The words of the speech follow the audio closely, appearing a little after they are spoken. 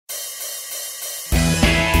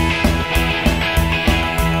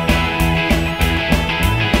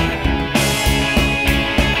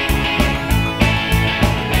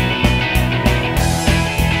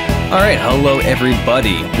All right, hello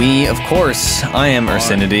everybody. We, of course, I am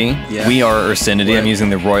Ursinity. Yeah. We are Ursinity. I'm using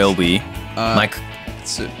the royal we. I'm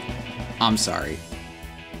sorry.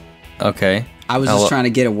 Okay. I was just trying to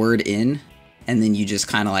get a word in, and then you just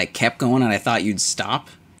kind of like kept going, and I thought you'd stop.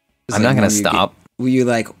 I'm not going to stop. You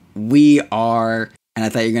like, we are, and I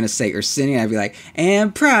thought you were going to say Ursinity, and I'd be like,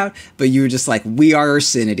 and proud, but you were just like, we are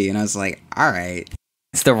Ursinity, and I was like, all right.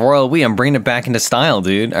 It's the royal we. I'm bringing it back into style,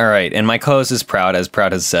 dude. All right, and my co-host is Proud, as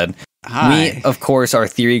Proud has said. Hi. We, of course, are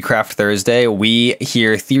Theorycraft Thursday. We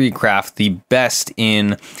hear Theorycraft the best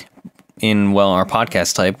in our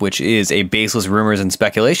podcast type, which is a baseless rumors and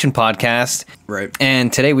speculation podcast. Right.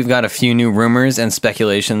 And today we've got a few new rumors and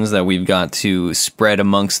speculations that we've got to spread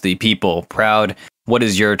amongst the people. Proud, what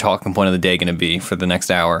is your talking point of the day going to be for the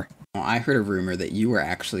next hour? Well, I heard a rumor that you were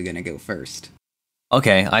actually going to go first.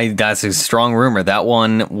 Okay, that's a strong rumor. That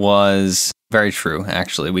one was very true,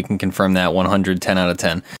 actually. We can confirm that 110 out of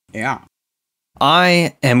 10. Yeah.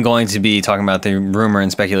 I am going to be talking about the rumor and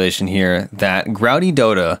speculation here that Grouty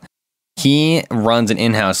Dota, he runs an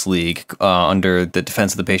in-house league under the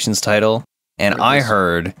Defense of the Patients title, and I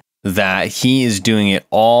heard that he is doing it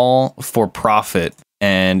all for profit,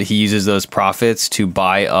 and he uses those profits to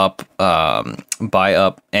buy up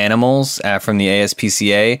animals from the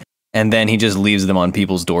ASPCA, and then he just leaves them on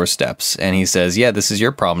people's doorsteps, and he says, "Yeah, this is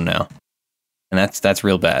your problem now," and that's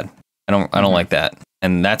real bad. I don't like that,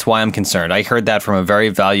 and that's why I'm concerned. I heard that from a very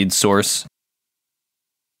valued source.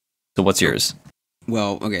 So what's yours?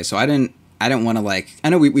 Well, okay, so I didn't want to like, I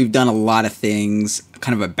know we've done a lot of things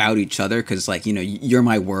kind of about each other because like, you know, you're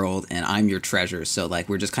my world and I'm your treasure. So like,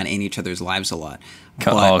 we're just kind of in each other's lives a lot.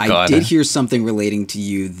 But I did hear something relating to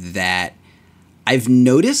you that I've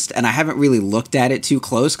noticed, and I haven't really looked at it too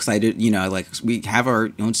close because I did, you know, like we have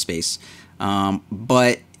our own space.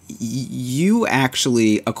 But you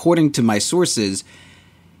actually, according to my sources,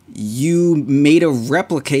 you made a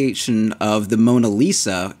replication of the Mona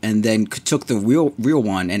Lisa and then took the real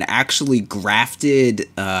one and actually grafted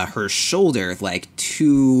her shoulder like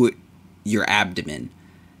to your abdomen,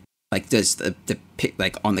 like this the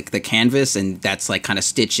like on the canvas, and that's like kind of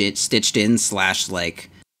stitched in / like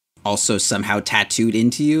also somehow tattooed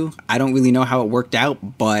into you. I don't really know how it worked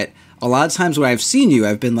out, but a lot of times when I've seen you,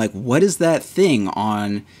 I've been like, what is that thing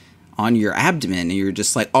on your abdomen? And you're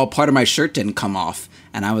just like, oh, part of my shirt didn't come off.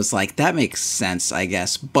 And I was like, that makes sense, I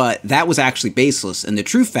guess. But that was actually baseless. And the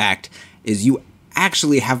true fact is you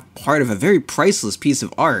actually have part of a very priceless piece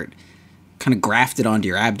of art kind of grafted onto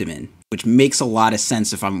your abdomen, which makes a lot of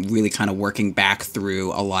sense if I'm really kind of working back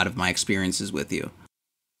through a lot of my experiences with you.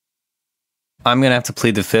 I'm going to have to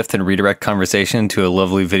plead the fifth and redirect conversation to a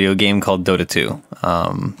lovely video game called Dota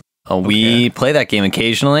 2. We play that game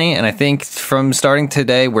occasionally, and I think from starting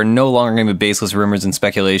today, we're no longer going to be a baseless rumors and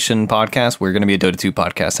speculation podcast. We're going to be a Dota 2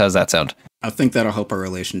 podcast. How's that sound? I think that'll help our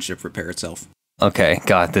relationship repair itself. Okay,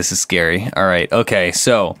 God, this is scary. All right, okay,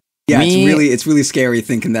 so yeah, it's really scary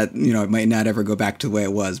thinking that, you know, it might not ever go back to the way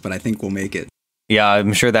it was, but I think we'll make it. Yeah,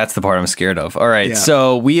 I'm sure that's the part I'm scared of. All right,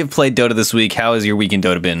 So we have played Dota this week. How has your week in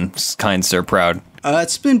Dota been, kind sir Proud?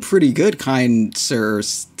 It's been pretty good, kind sir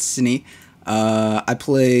Cine. I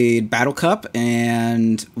played Battle Cup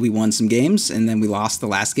and we won some games, and then we lost the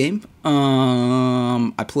last game.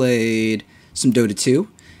 I played some Dota 2,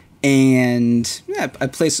 and yeah, I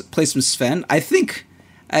played some Sven. I think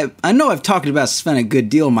I know I've talked about Sven a good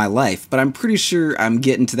deal in my life, but I'm pretty sure I'm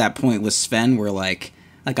getting to that point with Sven where like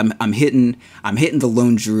I'm hitting the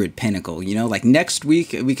lone druid pinnacle, you know? Like next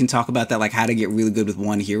week we can talk about that, like how to get really good with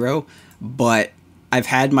one hero, but I've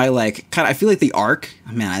had my like kind of, I feel like the arc,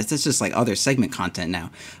 man, that's just like other segment content now.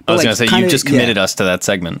 But I was like, going to say, you just committed us to that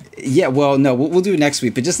segment. Yeah, well, no, we'll do it next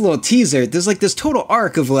week, but just a little teaser. There's like this total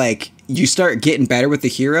arc of like, you start getting better with the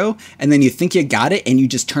hero, and then you think you got it, and you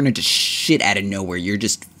just turn into shit out of nowhere. You're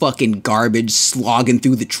just fucking garbage, slogging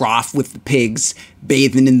through the trough with the pigs,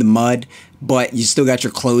 bathing in the mud, but you still got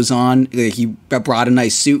your clothes on. Like you brought a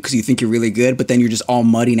nice suit because you think you're really good, but then you're just all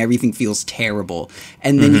muddy and everything feels terrible.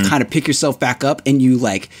 And then you kind of pick yourself back up and you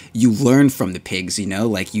learn from the pigs, you know,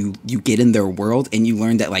 like you get in their world and you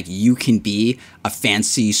learn that like you can be a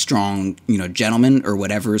fancy, strong, you know, gentleman or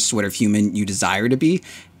whatever sort of human you desire to be.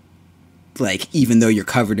 Like even though you're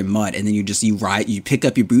covered in mud, and then you pick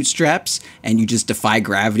up your bootstraps and you just defy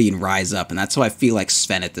gravity and rise up. And that's how I feel like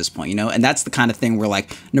Sven at this point, you know? And that's the kind of thing where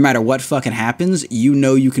like no matter what fucking happens, you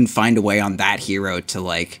know, you can find a way on that hero to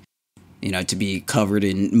like, you know, to be covered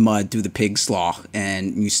in mud through the pig slough,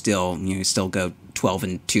 and you still go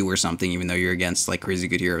 12-2 or something, even though you're against like crazy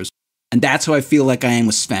good heroes. And that's how I feel like I am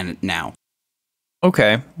with Sven now.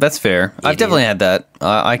 Okay, that's fair. I've definitely had that.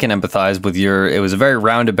 I can empathize with your. It was a very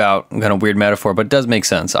roundabout, kind of weird metaphor, but it does make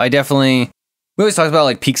sense. We always talk about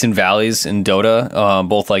like peaks and valleys in Dota,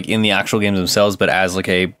 both like in the actual games themselves, but as like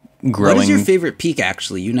a growing. What is your favorite peak?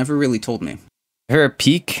 Actually, you never really told me. Favorite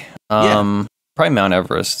peak? Probably Mount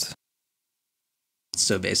Everest.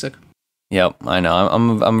 So basic. Yep, I know.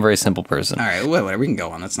 I'm a very simple person. All right, whatever. We can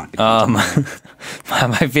go on. That's not good.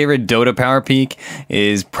 My favorite Dota power peak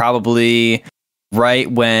is probably right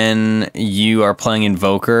when you are playing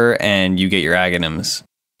Invoker and you get your Aghanims.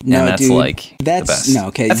 No, and that's dude, like that's the best. No,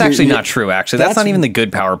 okay. That's actually not true. Actually, that's not even the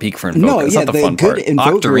good power peak for Invoker. No, that's not the fun good part.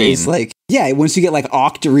 Invoker Octarine is like once you get like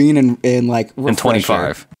Octarine and like Refresher and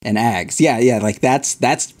 25 and Ags. Yeah, like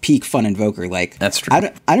that's peak fun Invoker. Like that's true.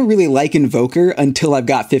 I don't really like Invoker until I've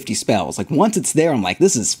got 50 spells. Like once it's there, I'm like,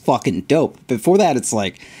 this is fucking dope. Before that, it's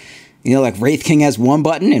like, like Wraith King has 1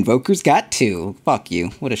 button, Invoker's got 2. Fuck you.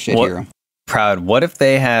 What a shit hero. Proud. What if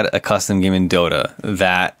they had a custom game in Dota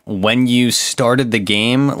that when you started the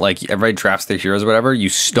game, like everybody drafts their heroes or whatever, you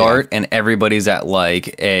start and everybody's at like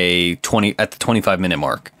at the 25-minute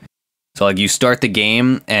mark. So like you start the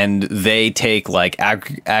game and they take like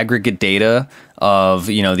aggregate data of,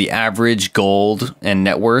 the average gold and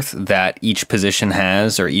net worth that each position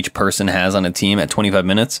has or each person has on a team at 25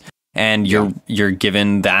 minutes. And you're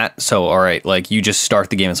given that. So, all right, like you just start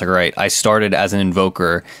the game. It's like, all right, I started as an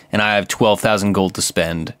Invoker and I have 12,000 gold to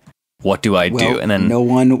spend. What do I do? And then no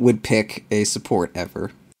one would pick a support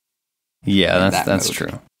ever. Yeah, that's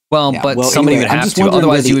true. Well, but somebody would have to.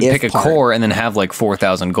 Otherwise, you would pick a core and then have like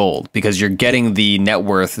 4,000 gold because you're getting the net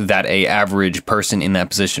worth that a average person in that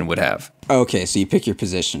position would have. Okay, so you pick your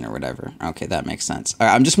position or whatever. Okay, that makes sense. All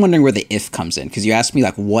right, I'm just wondering where the if comes in because you asked me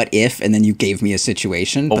like what if, and then you gave me a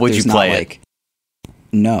situation. Well, would you play it?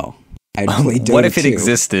 No. I'd play Dota what if it 2.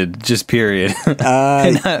 existed? Just period.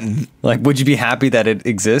 Like, would you be happy that it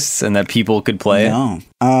exists and that people could play it? No.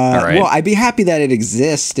 Well, I'd be happy that it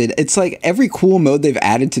existed. It's like every cool mode they've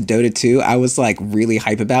added to Dota 2, I was like really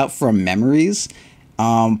hype about from memories.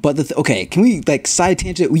 But can we like side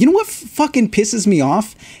tangent? You know what fucking pisses me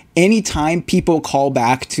off? Anytime people call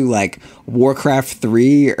back to like Warcraft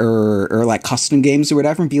 3 or like custom games or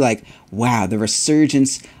whatever and be like, wow, the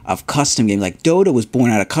resurgence of custom games. Like Dota was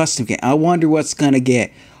born out of custom game. I wonder what's going to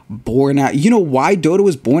get born out. You know why Dota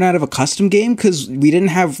was born out of a custom game? Because we didn't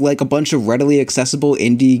have like a bunch of readily accessible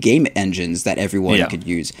indie game engines that everyone could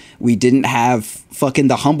use. We didn't have fucking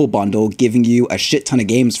the Humble Bundle giving you a shit ton of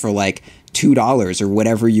games for like $2 or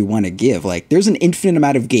whatever you want to give. Like there's an infinite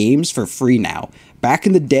amount of games for free now. Back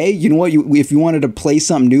in the day, you know what? If you wanted to play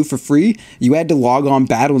something new for free, you had to log on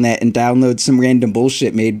Battle.net and download some random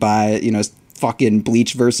bullshit made by, fucking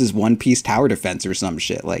Bleach versus One Piece Tower Defense or some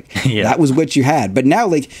shit. Like, that was what you had. But now,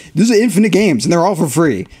 like, there's infinite games and they're all for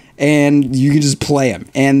free. And you can just play them.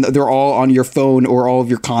 And they're all on your phone or all of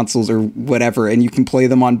your consoles or whatever. And you can play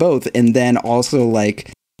them on both. And then also,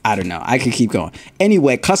 like, I don't know. I could keep going.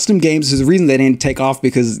 Anyway, custom games is the reason they didn't take off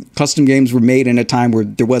because custom games were made in a time where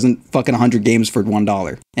there wasn't fucking 100 games for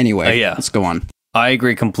 $1. Anyway, let's go on. I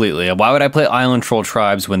agree completely. Why would I play Island Troll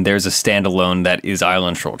Tribes when there's a standalone that is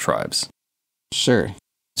Island Troll Tribes? Sure.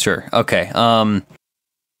 Okay.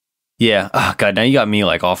 Yeah. Oh, God, now you got me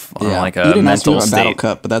like off on like a you didn't mental ask me about state. Battle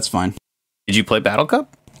Cup, but that's fine. Did you play Battle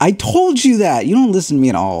Cup? I told you that. You don't listen to me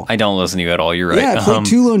at all. I don't listen to you at all. You're right. Yeah, I played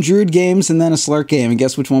 2 Lone Druid games and then a Slark game, and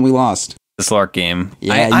guess which one we lost? The Slark game.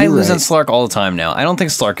 Yeah, I lose on Slark all the time now. I don't think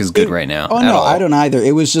Slark is good right now. Oh, no, I don't either.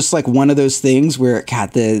 It was just like one of those things where,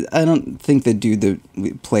 God, I don't think the dude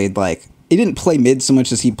that played like, he didn't play mid so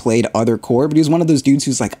much as he played other core, but he was one of those dudes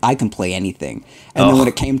who's like, I can play anything. And then when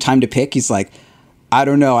it came time to pick, he's like, I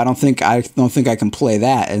don't know. I don't think I can play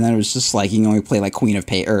that. And then it was just like, you can only play like Queen of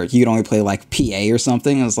Pain, or you can only play like PA or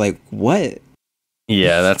something. I was like, what?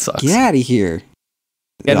 Yeah, that sucks. Get out of here.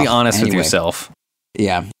 You gotta be honest with yourself.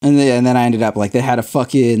 Yeah. And then I ended up like, they had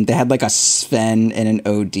like a Sven and an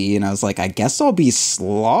OD. And I was like, I guess I'll be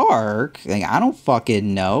Slark. Like, I don't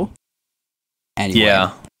fucking know. Anyway.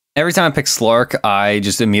 Yeah. Every time I pick Slark, I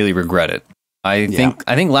just immediately regret it. I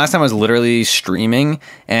think last time I was literally streaming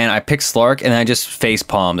and I picked Slark and I just face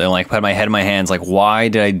palmed and like put my head in my hands like, why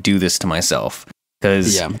did I do this to myself?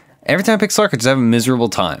 Because every time I pick Slark, I just have a miserable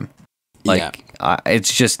time. Like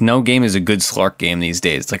it's just no game is a good Slark game these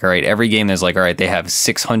days. It's like, all right, every game there's like, all right, they have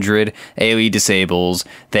 600 AoE disables,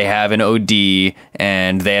 they have an OD,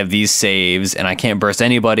 and they have these saves, and I can't burst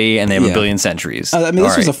anybody, and they have a billion sentries. I mean,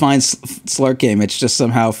 this was a fine Slark game. It's just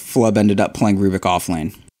somehow Flub ended up playing Rubik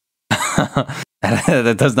offlane.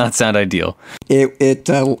 That does not sound ideal.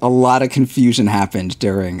 A lot of confusion happened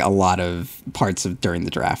during a lot of parts of during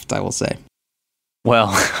the draft, I will say. Well,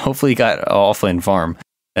 hopefully you got all Flame Farm.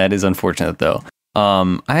 That is unfortunate though.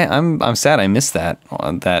 I'm sad I missed that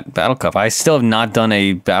on that Battle Cup. I still have not done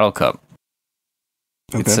a Battle Cup.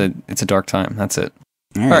 Okay. It's a dark time. That's it.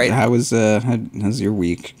 All right. How's your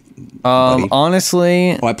week?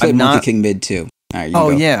 Honestly, I played Monkey King mid too. All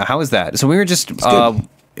right, yeah, how was that? So we were just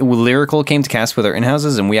Lyrical came to cast with our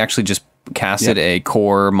in-houses, and we actually just casted a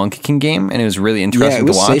core Monkey King game, and it was really interesting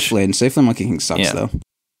to watch. Yeah, it was Safe Lane Monkey King sucks though.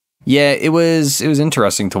 Yeah, it was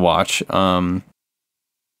interesting to watch. Okay.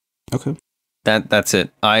 That's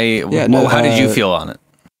it. How did you feel on it?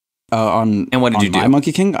 And what did you do? My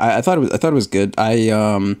Monkey King, I thought it was good.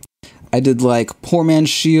 I did like Poor Man's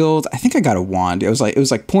Shield. I think I got a wand. It was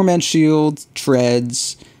like Poor Man's Shield,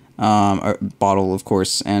 Treads, a bottle of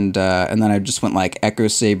course, and then I just went like Echo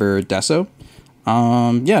Saber, Deso.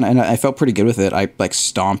 And I felt pretty good with it. I like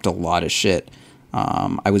stomped a lot of shit.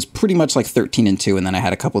 I was pretty much like 13-2, and then I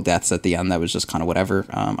had a couple deaths at the end that was just kind of whatever.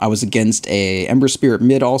 I was against a Ember Spirit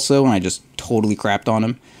mid also, and I just totally crapped on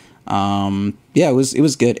him. It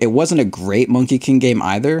was good. It wasn't a great Monkey King game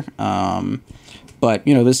either. But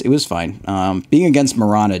it was fine. Being against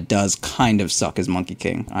Mirana does kind of suck as Monkey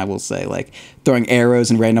King, I will say. Like throwing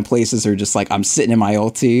arrows in random places, or just like I'm sitting in my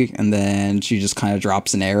ulti, and then she just kind of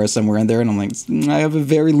drops an arrow somewhere in there, and I'm like, I have a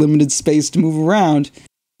very limited space to move around,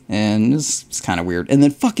 and it's kind of weird. And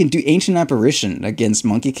then fucking do Ancient Apparition against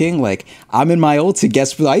Monkey King. Like I'm in my ulti,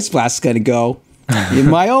 guess where the Ice Blast is gonna go? In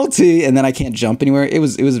my ulti, and then I can't jump anywhere. It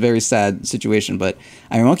was a very sad situation, but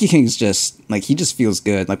I mean, Monkey King's just like, he just feels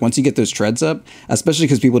good. Like once you get those treads up, especially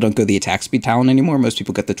because people don't go the attack speed talent anymore. Most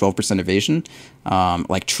people get the 12% evasion.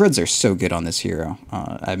 Like treads are so good on this hero.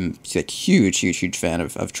 I'm like huge fan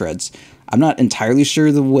of treads. I'm not entirely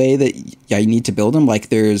sure the way that you need to build him. Like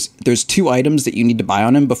there's 2 items that you need to buy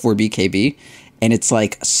on him before BKB, and it's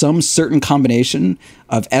like some certain combination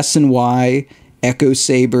of S and Y, Echo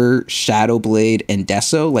Saber, Shadow Blade, and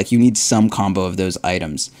Deso. Like you need some combo of those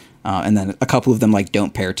items, and then a couple of them like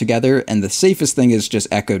don't pair together. And the safest thing is just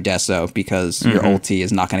Echo Deso, because your ulti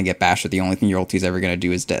is not going to get bashed. The only thing your ulti is ever going to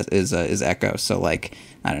do is Echo. So like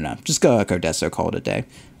I don't know, just go Echo Deso, call it a day.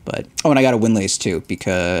 But and I got a Windlace too,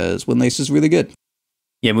 because Windlace is really good.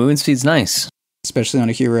 Yeah, movement speed's nice, especially on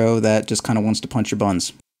a hero that just kind of wants to punch your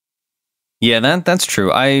buns. Yeah, that's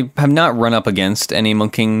true. I have not run up against any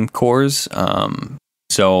Monkey King cores,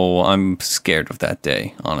 so I'm scared of that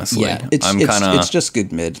day, honestly. Yeah, it's just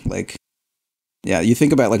good mid. Like, yeah, you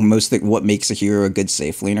think about like what makes a hero a good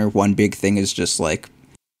safe laner. One big thing is just like,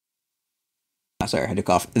 sorry, I had to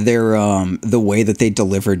cough. Their the way that they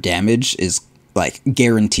deliver damage is like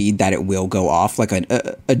guaranteed that it will go off. Like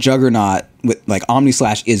a Juggernaut with like Omni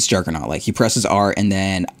Slash is Juggernaut. Like he presses R, and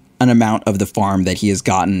then an amount of the farm that he has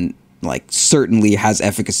gotten like certainly has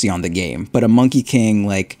efficacy on the game. But a Monkey King,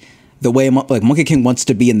 like the way like Monkey King wants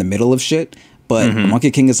to be in the middle of shit, but Monkey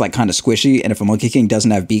King is like kind of squishy, and if a Monkey King doesn't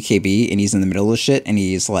have BKB and he's in the middle of shit and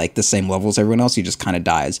he's like the same level as everyone else, he just kind of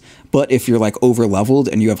dies. But if you're like over leveled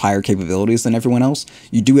and you have higher capabilities than everyone else,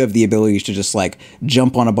 you do have the ability to just like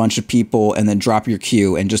jump on a bunch of people and then drop your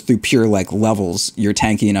Q, and just through pure like levels, you're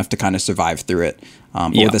tanky enough to kind of survive through it. Or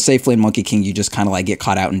with a safe lane Monkey King, you just kind of like get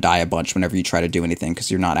caught out and die a bunch whenever you try to do anything, because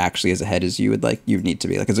you're not actually as ahead as you would need to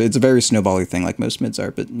be. Like it's a very snowbally thing, like most mids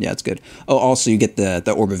are. But yeah, it's good. Oh, also you get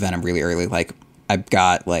the Orb of Venom really early. Like I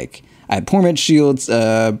had Poor Man's Shields,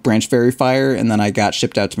 Branch Fairy Fire, and then I got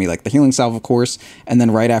shipped out to me like the Healing Salve, of course, and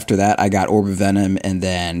then right after that I got Orb of Venom, and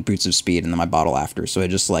then Boots of Speed, and then my bottle after. So I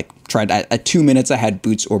just like tried at 2 minutes I had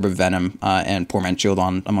Boots, Orb of Venom, and Poor Man's Shield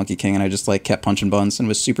on a Monkey King, and I just like kept punching buns and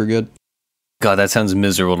was super good. God, that sounds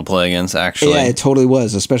miserable to play against, actually. Yeah, it totally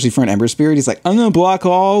was, especially for an Ember Spirit. He's like, I'm going to block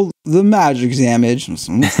all the magic damage. I'm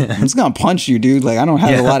just going to punch you, dude. Like, I don't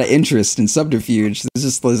have a lot of interest in subterfuge.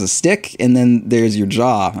 There's a stick, and then there's your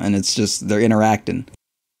jaw, and it's just, they're interacting.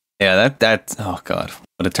 Yeah, that oh, God,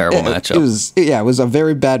 what a terrible matchup. It was a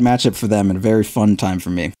very bad matchup for them and a very fun time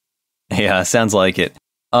for me. Yeah, sounds like it.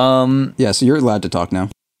 Yeah, so you're allowed to talk now.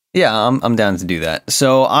 Yeah, I'm down to do that.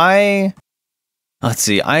 So let's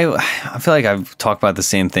see. I feel like I've talked about the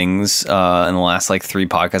same things in the last like 3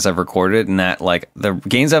 podcasts I've recorded, and that like the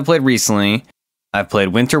games I've played recently, I've played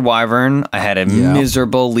Winter Wyvern. I had a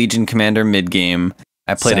miserable Legion Commander mid game.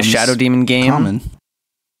 I played a Shadow Demon game. Common.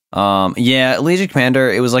 Yeah, Legion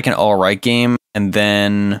Commander. It was like an all right game, and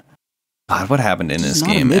then God, what happened in this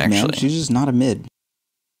game? Actually, man. She's just not a mid.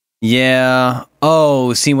 Yeah.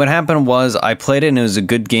 Oh, see, what happened was I played it and it was a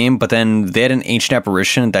good game, but then they had an Ancient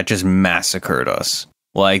Apparition that just massacred us.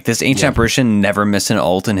 Like, this Ancient Apparition never missed an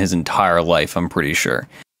ult in his entire life, I'm pretty sure.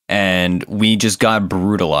 and we just got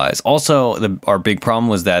brutalized. Also, our big problem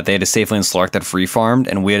was that they had a safe lane Slark that free farmed,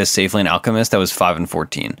 and we had a safe lane Alchemist that was 5 and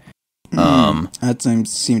 14. That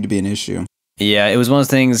seemed to be an issue. Yeah, it was one of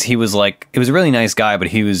those things. He was like, it was a really nice guy, but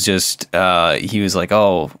he was just, he was like,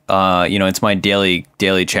 oh, it's my daily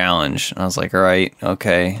challenge. And I was like, all right,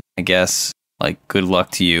 okay, I guess. Like, good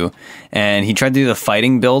luck to you. And he tried to do the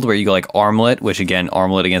fighting build where you go like Armlet, which again,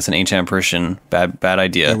 Armlet against an Ancient Apparition, bad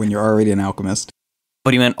idea. Yeah, when you're already an Alchemist.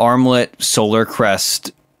 But he went Armlet, Solar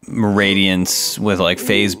Crest, Radiance with like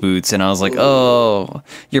phase boots, and I was like, oh,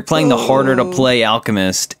 you're playing the harder to play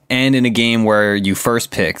Alchemist, and in a game where you first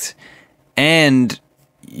picked, and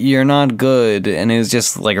you're not good, and it was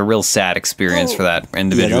just like a real sad experience for that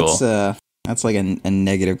individual. Yeah, that's like a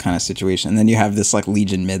negative kind of situation. And then you have this like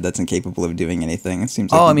Legion mid that's incapable of doing anything. It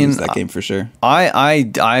seems like lose that game for sure.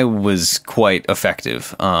 I was quite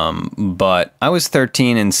effective, but I was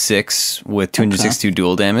 13 and 6 with 262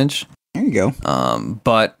 dual damage. There you go.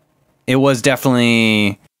 But it was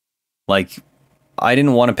definitely like I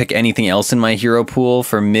didn't want to pick anything else in my hero pool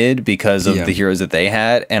for mid because of the heroes that they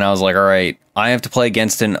had, and I was like, all right, I have to play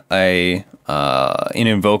against an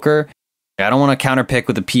Invoker. I don't want to counterpick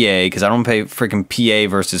with a PA because I don't play freaking PA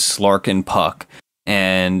versus Slark and Puck,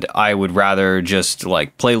 and I would rather just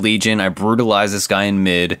like play Legion. I brutalize this guy in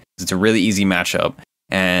mid. It's a really easy matchup,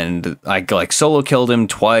 and I like solo killed him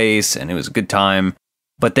twice, and it was a good time.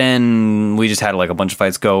 But then we just had like a bunch of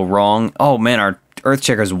fights go wrong. Oh man, our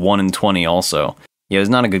Earthchecker's 1 and 20 also. Yeah, it was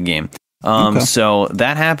not a good game. So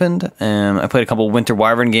that happened. I played a couple Winter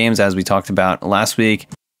Wyvern games as we talked about last week.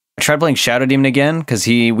 I tried playing Shadow Demon again because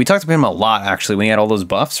we talked about him a lot actually when he had all those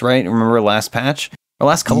buffs, right? Remember last patch? Or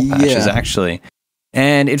last couple patches actually.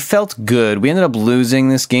 And it felt good. We ended up losing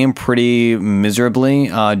this game pretty miserably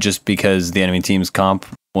just because the enemy team's comp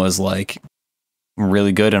was like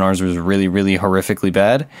really good and ours was really, really horrifically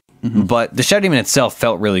bad. But the Shadow Demon itself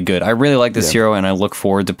felt really good. I really like this hero and I look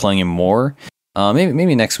forward to playing him more.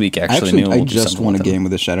 Maybe next week actually. I just won a game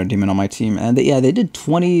with a Shadow Demon on my team, and they did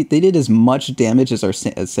 20. They did as much damage as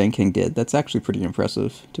Sand King did. That's actually pretty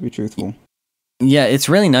impressive, to be truthful. Yeah, it's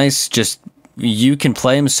really nice. Just you can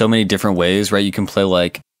play him so many different ways, right? You can play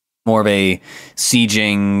like more of a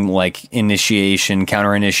sieging, like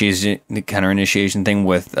counter initiation thing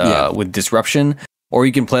with disruption, or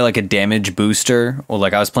you can play like a damage booster, or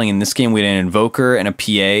like I was playing in this game, we had an Invoker and a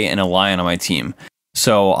PA and a Lion on my team.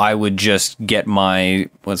 So I would just get my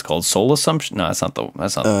what's called Soul Assumption. No, that's not the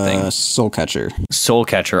thing. Soul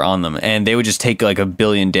Catcher on them, and they would just take like 1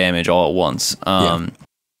 billion damage all at once. That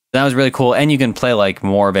was really cool, and you can play like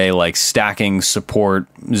more of a like stacking support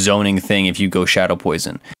zoning thing if you go Shadow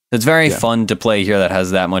Poison. It's very fun to play here that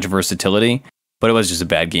has that much versatility, but it was just a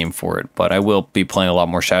bad game for it. But I will be playing a lot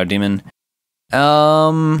more Shadow Demon.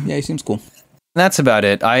 He seems cool. That's about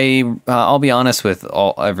it. I'll be honest with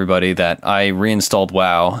everybody that I reinstalled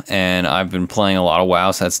WoW, and I've been playing a lot of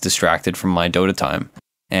WoW, so that's distracted from my Dota time.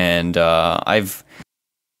 And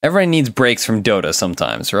everybody needs breaks from Dota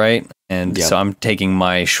sometimes, right? And so I'm taking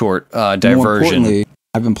my short diversion. More importantly,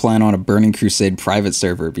 I've been playing on a Burning Crusade private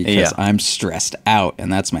server because I'm stressed out,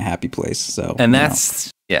 and that's my happy place. So, and that's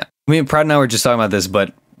I mean, Proud and I were just talking about this,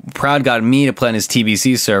 but Proud got me to play on his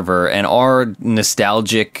TBC server, and our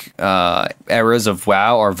nostalgic eras of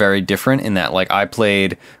WoW are very different in that, like, I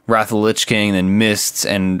played Wrath of the Lich King, then Mists,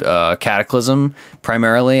 and Cataclysm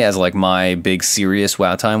primarily as like my big serious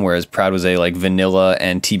WoW time, whereas Proud was a like vanilla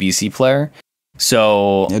and TBC player.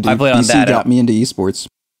 So I played on that. Got me into esports.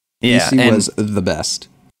 BC was the best.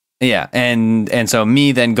 Yeah, and so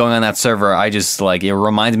me then going on that server, I just like, it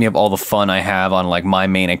reminds me of all the fun I have on like my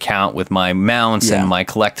main account with my mounts and my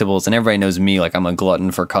collectibles, and everybody knows me, like I'm a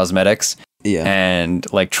glutton for cosmetics and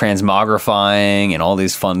like transmogrifying and all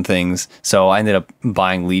these fun things. So I ended up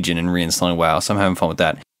buying Legion and reinstalling WoW, so I'm having fun with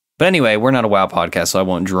that. But anyway, we're not a WoW podcast, so I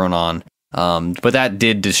won't drone on. But that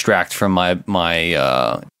did distract from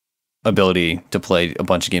my ability to play a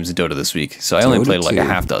bunch of games of Dota this week. So I only played like a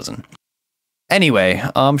half dozen. Anyway,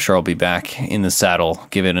 I'm sure I'll be back in the saddle,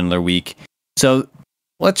 give it another week. So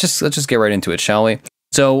let's just get right into it, shall we?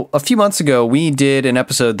 So a few months ago, we did an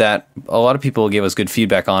episode that a lot of people gave us good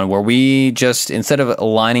feedback on, where we just, instead of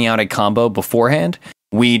lining out a combo beforehand,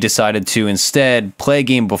 we decided to instead play a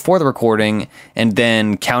game before the recording and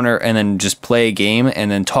then counter and then just play a game and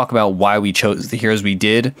then talk about why we chose the heroes we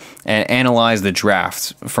did and analyze the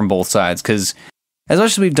draft from both sides. Because as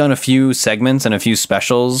much as we've done a few segments and a few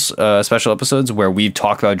special episodes where we've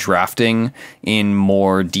talked about drafting in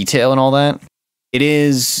more detail and all that, it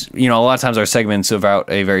is, you know, a lot of times our segments about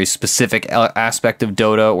a very specific aspect of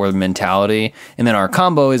Dota or mentality, and then our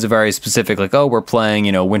combo is a very specific, like, oh, we're playing,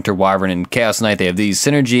 you know, Winter Wyvern and Chaos Knight. They have these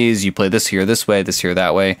synergies. You play this here this way, this here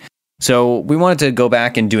that way. So we wanted to go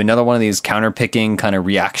back and do another one of these counterpicking kind of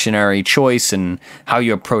reactionary choice and how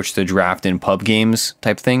you approach the draft in pub games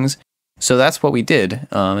type things. So that's what we did,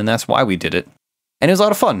 and that's why we did it. And it was a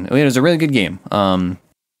lot of fun. I mean, it was a really good game.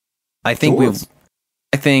 I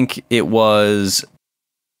think it was.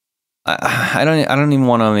 I don't even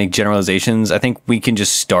want to make generalizations. I think we can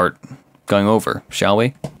just start going over, shall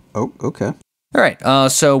we? Oh, okay. All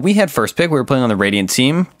right. So we had first pick. We were playing on the Radiant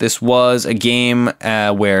team. This was a game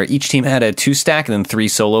where each team had a 2-stack and then 3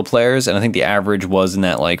 solo players, and I think the average was in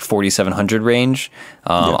that like 4,700 range.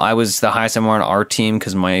 I was the highest MMR on our team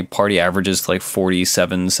because my party averages like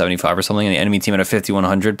 4,775 or something, and the enemy team had a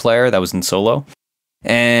 5,100 player that was in solo.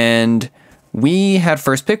 And we had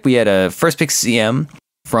first pick. We had a first pick CM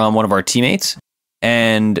from one of our teammates,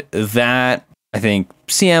 and that, I think,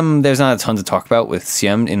 CM, there's not a ton to talk about with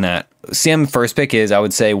CM in that. CM first pick is, I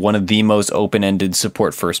would say, one of the most open-ended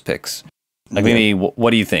support first picks. Like, maybe, what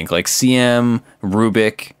do you think? Like, CM,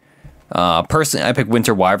 Rubik. Personally, I picked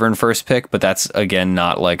Winter Wyvern first pick, but that's, again,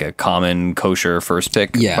 not like a common kosher first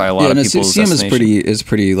pick by a lot of people's CM is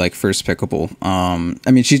pretty like first pickable.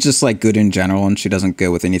 I mean, she's just like good in general, and she doesn't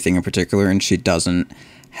go with anything in particular, and she doesn't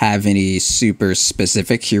have any super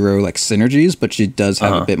specific hero like synergies, but she does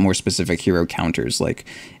have a bit more specific hero counters. Like,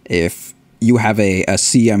 if you have a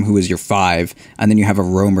CM who is your 5, and then you have a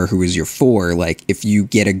roamer who is your 4, like, if you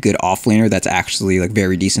get a good offlaner that's actually like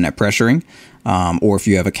very decent at pressuring, or if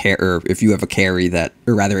you have a carry that,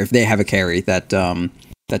 or rather, if they have a carry that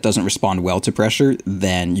that doesn't respond well to pressure,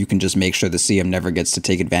 then you can just make sure the CM never gets to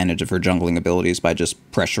take advantage of her jungling abilities by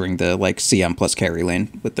just pressuring the like CM plus carry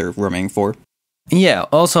lane with their roaming 4. Yeah,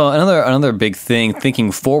 also another big thing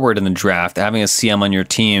thinking forward in the draft, having a CM on your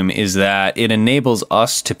team, is that it enables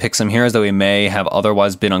us to pick some heroes that we may have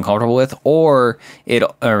otherwise been uncomfortable with,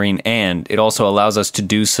 and it also allows us to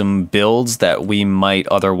do some builds that we might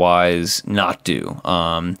otherwise not do.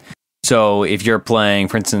 So if you're playing,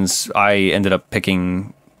 for instance, I ended up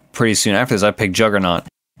picking pretty soon after this, I picked Juggernaut.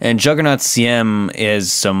 And Juggernaut's CM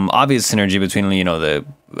is some obvious synergy between, you know, the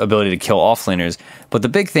ability to kill offlaners. But the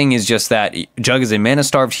big thing is just that Jug is a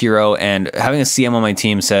mana-starved hero, and having a CM on my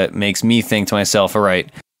team set makes me think to myself, all right,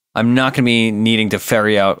 I'm not going to be needing to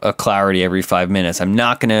ferry out a clarity every 5 minutes. I'm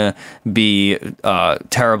not going to be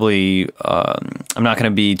I'm not going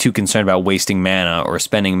to be too concerned about wasting mana or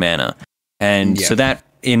spending mana. And so that,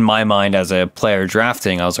 in my mind, as a player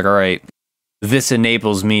drafting, I was like, all right, this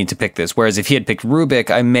enables me to pick this. Whereas if he had picked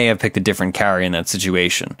Rubik, I may have picked a different carry in that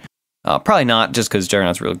situation. Probably not, just because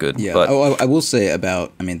Juggernaut's real good. Yeah, but I will say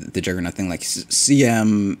about, I mean, the Juggernaut thing, like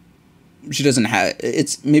CM, she doesn't have,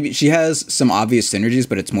 it's maybe she has some obvious synergies,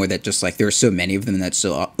 but it's more that just like there are so many of them that's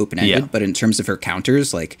so open-ended. Yeah. But in terms of her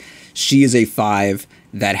counters, like she is a 5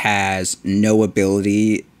 that has no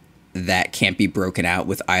ability that can't be broken out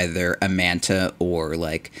with either a Manta or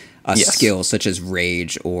like a skill such as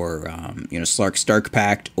Rage or Slark's Dark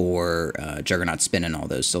Pact or Juggernaut Spin and all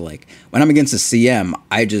those. So like when I'm against a CM,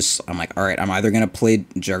 I'm like, all right, I'm either gonna play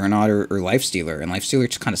Juggernaut or Lifestealer, and Lifestealer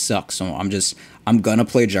just kind of sucks. So I'm gonna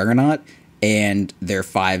play Juggernaut, and their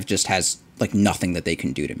 5 just has like nothing that they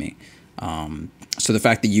can do to me. So the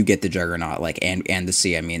fact that you get the Juggernaut like and the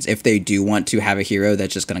CM means if they do want to have a hero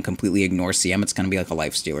that's just gonna completely ignore CM, it's gonna be like a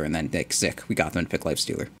Lifestealer, and then like sick, we got them to pick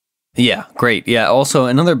Lifestealer. Yeah, great. Yeah, also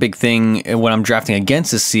another big thing when I'm drafting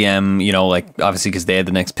against a CM, you know, like obviously because they had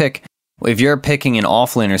the next pick, if you're picking an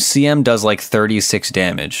offlaner, CM does like 36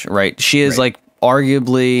 damage, right? She is like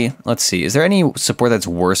arguably, let's see, is there any support that's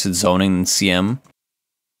worse at zoning than CM?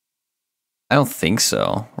 I don't think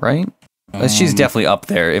so, right? She's definitely up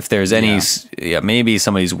there. If there's any, maybe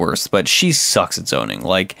somebody's worse, but she sucks at zoning.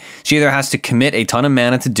 Like, she either has to commit a ton of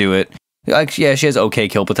mana to do it. Like, yeah, she has okay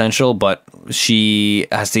kill potential, but she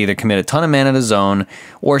has to either commit a ton of mana to zone,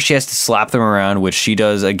 or she has to slap them around, which she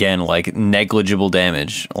does, again, like, negligible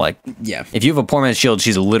damage. Like, if you have a poor man's shield,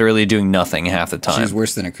 she's literally doing nothing half the time. She's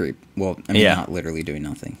worse than a creep. Well, I mean, not literally doing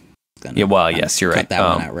nothing. Yes, you're right. Cut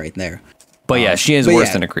that one out right there. But yeah, she is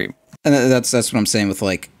worse than a creep. And that's what I'm saying with,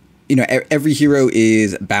 like, you know, every hero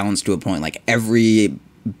is balanced to a point. Like, every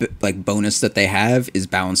like bonus that they have is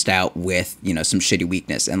balanced out with, you know, some shitty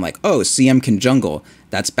weakness. And like, oh, CM can jungle,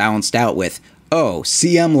 that's balanced out with, oh,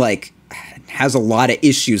 CM like has a lot of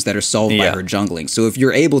issues that are solved by her jungling. So if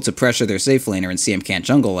you're able to pressure their safe laner and CM can't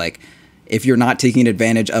jungle, like if you're not taking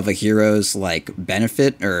advantage of a hero's like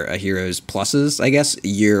benefit or a hero's pluses, I guess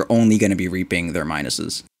you're only going to be reaping their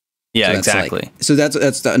minuses. Yeah, So that's exactly. like, so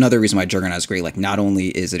that's another reason why Juggernaut is great. Like, not only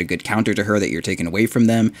is it a good counter to her that you're taking away from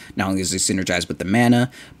them, not only is he synergized with the mana,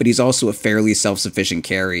 but he's also a fairly self-sufficient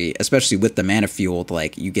carry, especially with the mana fueled.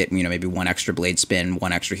 Like, you get, you know, maybe one extra blade spin,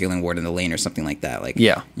 one extra healing ward in the lane or something like that. Like,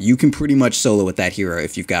 yeah, you can pretty much solo with that hero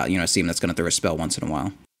if you've got, you know, a team that's going to throw a spell once in a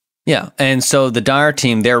while. Yeah, and so the Dire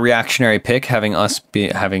team, their reactionary pick, having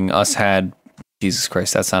us had, Jesus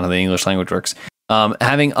Christ, that's not how the English language works.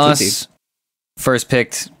 Having us first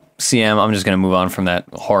picked CM, I'm just going to move on from that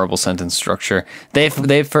horrible sentence structure. They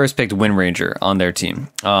first picked Windranger on their team.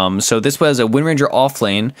 So this was a Windranger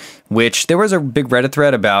offlane, which there was a big Reddit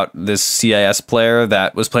thread about this CIS player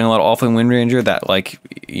that was playing a lot of offlane Windranger that, like,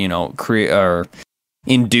 you know,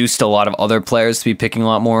 induced a lot of other players to be picking a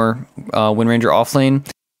lot more Windranger offlane.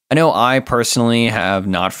 I know I personally have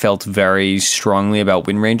not felt very strongly about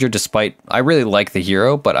Windranger, despite I really like the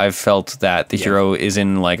hero, but I've felt that the hero is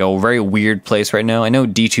in like a very weird place right now. I know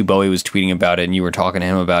D2 Bowie was tweeting about it, and you were talking to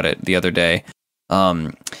him about it the other day.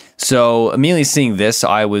 So immediately seeing this,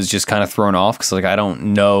 I was just kind of thrown off because, like, I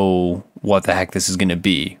don't know what the heck this is going to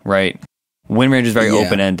be, right? Windranger is very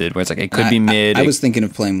open-ended, where it's like it could be mid. I was thinking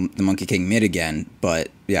of playing the Monkey King mid again, but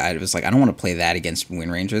yeah, I was like, I don't want to play that against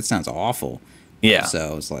Windranger. It sounds awful. Yeah.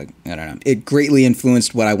 So it's like, I don't know. It greatly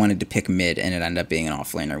influenced what I wanted to pick mid, and it ended up being an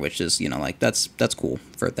offlaner, which is, you know, like, that's cool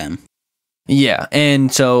for them. Yeah,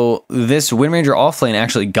 and so this Windranger offlane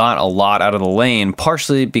actually got a lot out of the lane,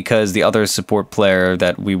 partially because the other support player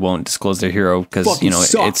that we won't disclose their hero because, you know,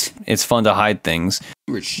 it's fun to hide things,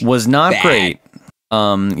 was not great.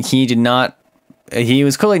 He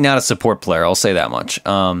was clearly not a support player, I'll say that much.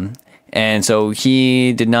 And so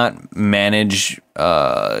he did not manage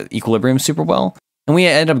Equilibrium super well. And we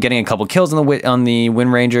ended up getting a couple kills on the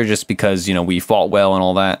Windranger just because, you know, we fought well and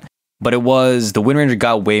all that. But it was, the Windranger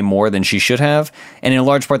got way more than she should have. And in a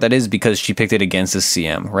large part, that is because she picked it against the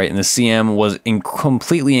CM, right? And the CM was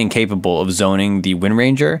completely incapable of zoning the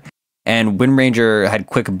Windranger. And Windranger had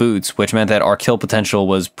quick boots, which meant that our kill potential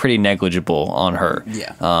was pretty negligible on her.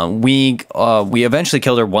 Yeah. We eventually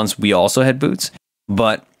killed her once we also had boots.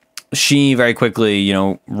 But she very quickly, you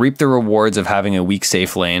know, reaped the rewards of having a weak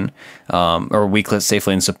safe lane, or weak safe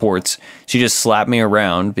lane supports. She just slapped me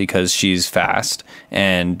around because she's fast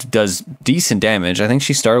and does decent damage. I think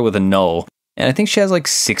she started with a null, and I think she has like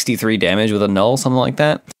 63 damage with a null, something like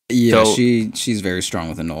that. Yeah, so, she's very strong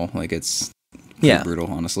with a null. Like, it's pretty brutal,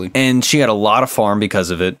 honestly. And she got a lot of farm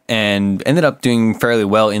because of it, and ended up doing fairly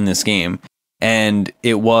well in this game. And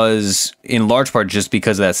it was in large part just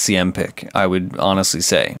because of that CM pick, I would honestly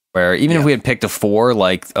say. Where even if we had picked a 4,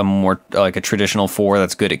 like a more like a traditional 4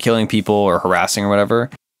 that's good at killing people or harassing or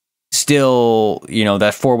whatever, still, you know,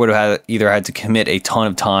 that 4 would have either had to commit a ton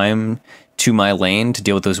of time to my lane to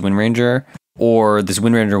deal with this Windranger, or this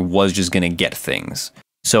Windranger was just going to get things.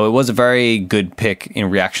 So it was a very good pick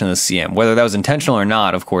in reaction to the CM. Whether that was intentional or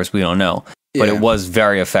not, of course, we don't know. But it was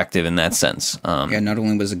very effective in that sense. Not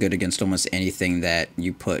only was it good against almost anything that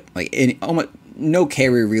you put, like, almost no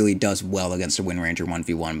carry really does well against a Windranger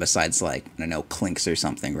 1v1 besides, like, I don't know, Clinks or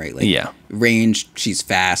something, right? Like, range, she's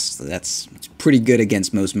fast. It's pretty good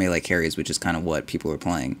against most melee carries, which is kind of what people are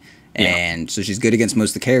playing. And so she's good against most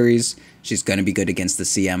of the carries. She's going to be good against the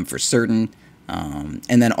CM for certain. And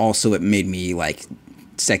then also it made me, like,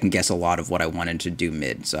 second guess a lot of what I wanted to do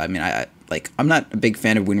mid. So I mean, I'm not a big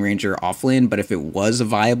fan of Windranger offlane, but if it was a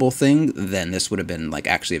viable thing, then this would have been like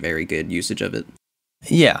actually a very good usage of it.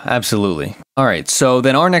 Yeah, absolutely. All right, so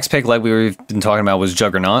then our next pick, like we've been talking about, was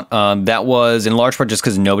Juggernaut. That was in large part just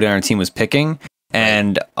because nobody on our team was picking,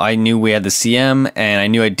 and I knew we had the CM, and I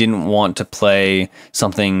knew I didn't want to play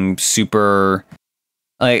something super.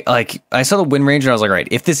 Like I saw the Windranger, and I was like, right,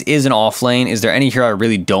 if this is an offlane, is there any hero I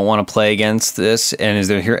really don't want to play against this? And is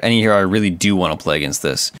there any hero I really do want to play against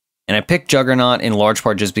this? And I picked Juggernaut in large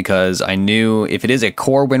part just because I knew if it is a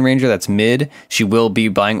core Windranger that's mid, she will be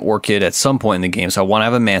buying Orchid at some point in the game. So I want to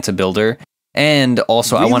have a Manta builder. And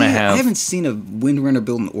also I want to have... I haven't seen a Windranger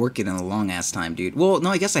build an Orchid in a long-ass time, dude. Well,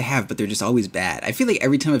 no, I guess I have, but they're just always bad. I feel like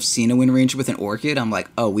every time I've seen a Windranger with an Orchid, I'm like,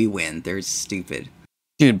 oh, we win. They're stupid.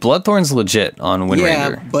 Dude, Bloodthorn's legit on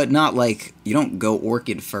Windranger. Yeah, but not like, you don't go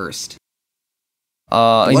Orchid first. You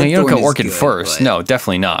don't go Orchid first. But... No,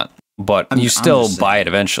 definitely not. But you still buy it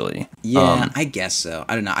eventually. Yeah, I guess so.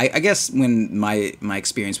 I don't know. I guess when my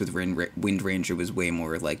experience with Windranger was way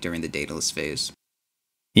more like during the Daedalus phase.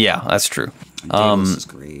 Yeah, that's true. Daedalus is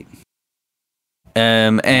great.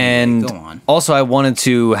 And go on. Also I wanted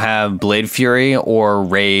to have Blade Fury or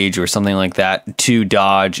Rage or something like that to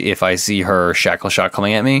dodge if I see her shackle shot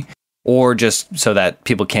coming at me, or just so that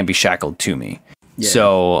people can't be shackled to me.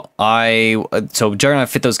 So so Juggernaut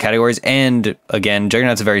fit those categories, and again,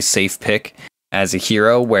 Juggernaut's a very safe pick as a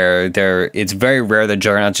hero, where it's very rare that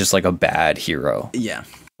Juggernaut's just like a bad hero. Yeah.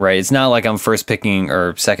 Right. It's not like I'm first picking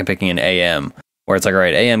or second picking an AM, where it's like, all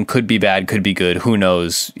right, AM could be bad, could be good, who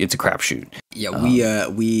knows? It's a crapshoot. Yeah,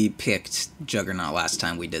 we picked Juggernaut last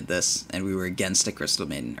time we did this, and we were against a Crystal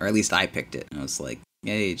Maiden, or at least I picked it. And I was like,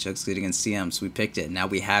 hey, Jug's good against CM, so we picked it. Now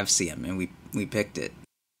we have CM, and we picked it.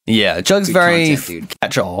 Yeah, Jug's good very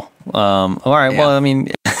catch-all. All right, well, I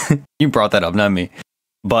mean, you brought that up, not me.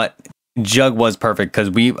 But Jug was perfect because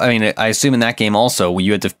I assume in that game also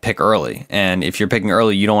you had to pick early, and if you're picking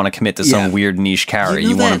early, you don't want to commit to some weird niche carry.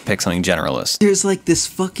 You want to pick something generalist. There's like this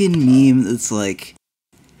fucking meme that's like,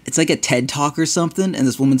 it's like a TED Talk or something, and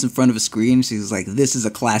this woman's in front of a screen. She's like, "This is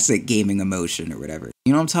a classic gaming emotion," or whatever.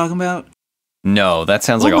 You know what I'm talking about? No, that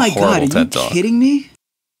sounds like a horrible TED Talk. Are you kidding me?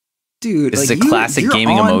 Dude, this is a classic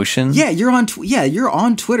gaming emotion. Yeah, you're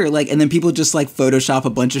on Twitter, like, and then people just like Photoshop a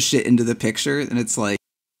bunch of shit into the picture, and it's like,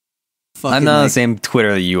 I'm not on the same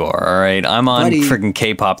Twitter that you are. All right, I'm on freaking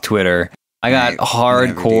K-pop Twitter. I got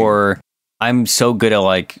hardcore. I'm so good at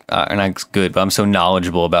not good, but I'm so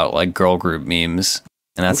knowledgeable about like girl group memes,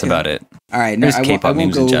 and that's about it. All right, no, K-pop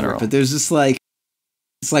memes in general. But there's just like,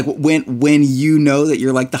 it's like when you know that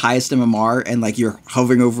you're like the highest MMR and like you're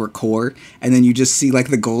hovering over a core, and then you just see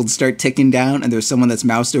like the gold start ticking down, and there's someone that's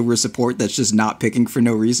moused over a support that's just not picking for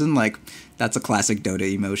no reason. Like, that's a classic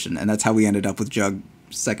Dota emotion, and that's how we ended up with Jug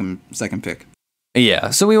second pick. Yeah,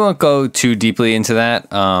 so we won't go too deeply into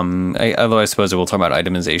that. Although I suppose we'll talk about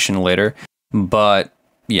itemization later. But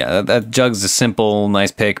yeah, that Jug's a simple,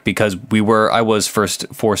 nice pick because I was first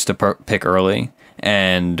forced to pick early.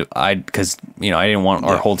 And because I didn't want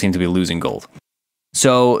our whole team to be losing gold.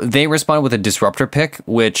 So they responded with a disruptor pick,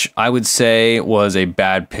 which I would say was a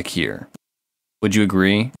bad pick here. Would you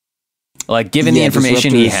agree? Like, given the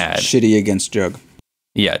information he had. Shitty against Jug.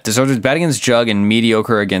 Yeah, Disruptor's bad against Jug and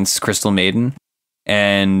mediocre against Crystal Maiden.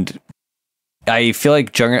 And I feel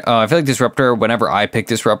like Disruptor, whenever I pick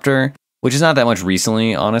Disruptor, which is not that much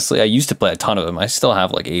recently, honestly. I used to play a ton of him. I still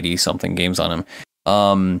have like 80-something games on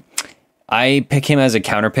him. I pick him as a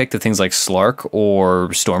counter pick to things like Slark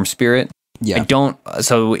or Storm Spirit. Yeah.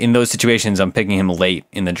 So in those situations, I'm picking him late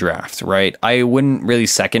in the draft, right? I wouldn't really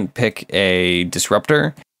second pick a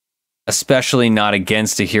Disruptor, especially not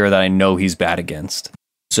against a hero that I know he's bad against.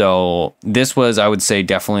 So this was, I would say,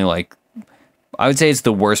 definitely I would say it's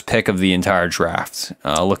the worst pick of the entire draft.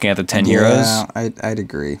 Looking at the 10 heroes. Yeah, I'd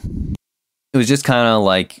agree. It was just kind of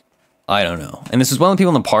like, I don't know. And this was one of the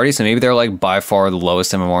people in the party, so maybe they're like by far the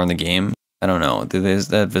lowest MMR in the game. I don't know. Is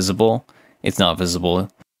that visible? It's not visible.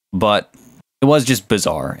 But it was just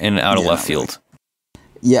bizarre and out of left field.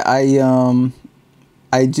 Yeah,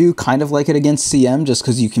 I do kind of like it against CM just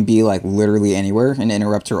because you can be like literally anywhere and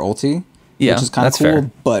interrupt her ulti. Yeah, which is kind of cool.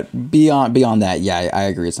 Fair. But beyond that, yeah, I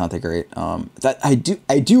agree. It's not that great. That I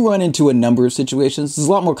do run into a number of situations. This is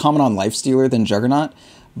a lot more common on Lifestealer than Juggernaut,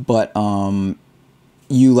 but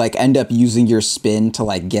you like end up using your spin to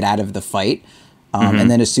like get out of the fight.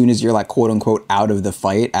 And then as soon as you're like quote unquote out of the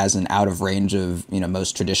fight, as in out of range of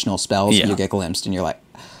most traditional spells, you get glimpsed and you're like,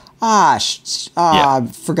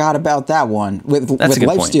 forgot about that one. With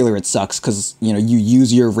Lifestealer, it sucks because you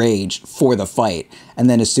use your rage for the fight, and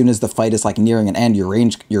then as soon as the fight is like nearing an end, your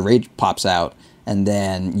rage pops out, and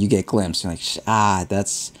then you get glimpsed. You're like,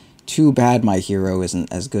 that's too bad. My hero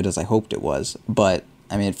isn't as good as I hoped it was. But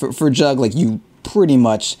I mean, for Jug, like you pretty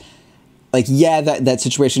much. Like, yeah, that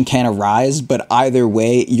situation can arise, but either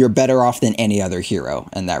way, you're better off than any other hero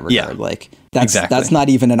in that regard. Yeah, like, that's not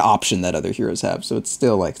even an option that other heroes have, so it's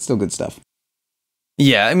still good stuff.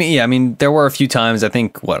 Yeah, I mean, there were a few times, I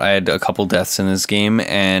think, I had a couple deaths in this game,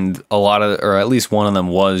 and a lot of, or at least one of them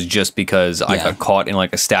was just because I got caught in,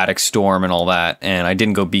 like, a static storm and all that, and I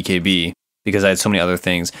didn't go BKB because I had so many other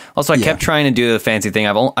things. Also, I kept trying to do the fancy thing.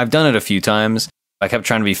 I've done it a few times. I kept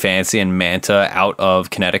trying to be fancy and Manta out of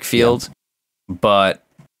kinetic field. Yeah. But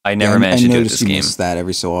I never managed to do it this game. I notice that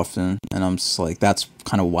every so often, and I'm just like, that's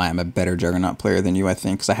kind of why I'm a better Juggernaut player than you, I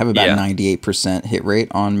think, because I have about 98% hit rate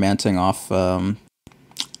on manting off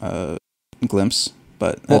Glimpse,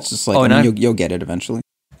 but that's just like, you'll get it eventually.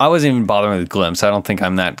 I wasn't even bothering with Glimpse. I don't think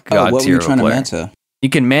I'm that god tier. What were you trying to Manta? You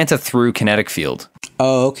can Manta through kinetic field.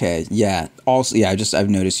 Oh, okay, yeah. Also, yeah, I've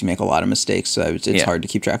noticed you make a lot of mistakes, so it's hard to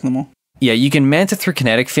keep track of them all. Yeah, you can Manta through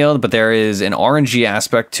kinetic field, but there is an RNG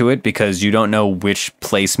aspect to it because you don't know which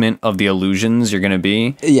placement of the illusions you're going to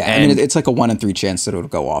be. Yeah, and I mean, it's like a 1 in 3 chance that it'll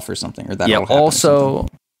go off or something. Or that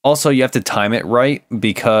also, you have to time it right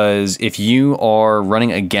because if you are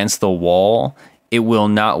running against the wall it will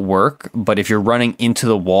not work. But if you're running into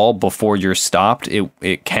the wall before you're stopped,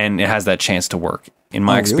 it has that chance to work. In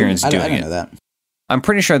my experience doing it. I didn't know that. I'm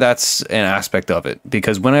pretty sure that's an aspect of it,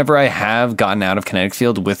 because whenever I have gotten out of kinetic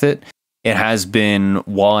field with it, it has been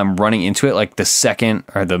while I'm running into it, like the second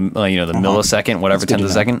or the millisecond, whatever, tenth of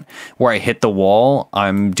a second, where I hit the wall,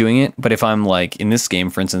 I'm doing it. But if I'm like in this game,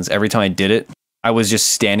 for instance, every time I did it, I was just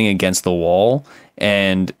standing against the wall,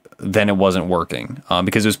 and then it wasn't working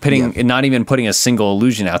because it was not even putting a single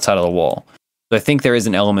illusion outside of the wall. So I think there is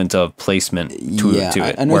an element of placement to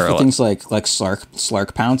it. I know for things like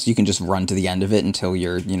Slark Pounce, you can just run to the end of it until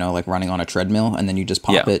you're, like running on a treadmill, and then you just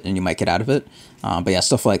pop it and you might get out of it. But yeah,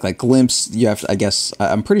 stuff like Glimpse, you have to, I guess,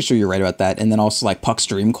 I'm pretty sure you're right about that. And then also like Puck's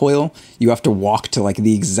Dream Coil, you have to walk to like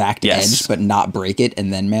the exact edge, but not break it,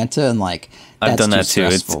 and then Manta, and like, that's I've done that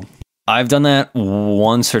too. I've done that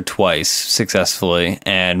once or twice successfully,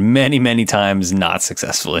 and many, many times not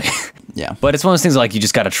successfully. Yeah. But it's one of those things like you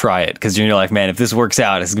just got to try it, because you're like, man, if this works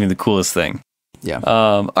out, it's going to be the coolest thing. Yeah.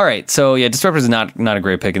 All right. So yeah, Disruptor is not a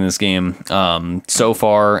great pick in this game so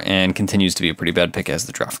far, and continues to be a pretty bad pick as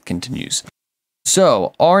the draft continues.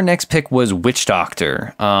 So our next pick was Witch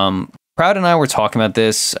Doctor. Proud and I were talking about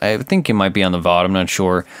this. I think it might be on the VOD. I'm not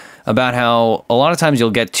sure, about how a lot of times you'll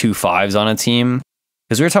get 2 5s on a team.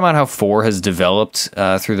 Because we were talking about how 4 has developed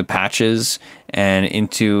through the patches and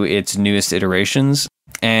into its newest iterations.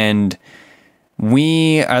 And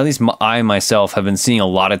at least I myself, have been seeing a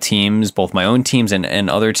lot of teams, both my own teams and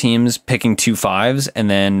other teams, picking 2 5s, and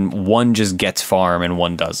then one just gets farm and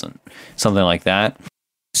one doesn't. Something like that.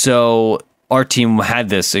 So our team had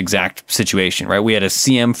this exact situation, right? We had a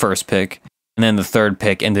CM first pick, and then the third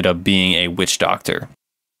pick ended up being a Witch Doctor.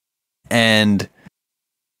 And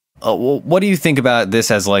what do you think about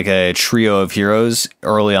this as like a trio of heroes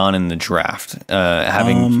early on in the draft?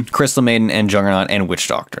 Having Crystal Maiden and Juggernaut and Witch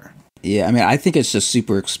Doctor. Yeah, I mean, I think it's just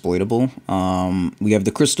super exploitable. We have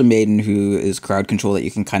the Crystal Maiden, who is crowd control that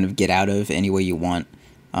you can kind of get out of any way you want.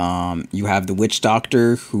 You have the Witch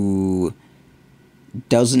Doctor, who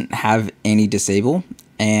doesn't have any disable.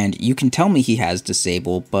 And you can tell me he has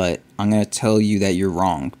disable, but I'm going to tell you that you're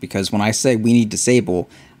wrong. Because when I say we need disable,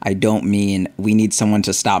 I don't mean we need someone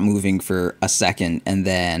to stop moving for a second and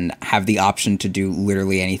then have the option to do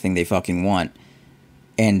literally anything they fucking want.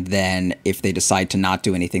 And then if they decide to not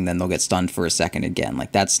do anything, then they'll get stunned for a second again.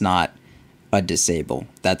 Like, that's not a disable.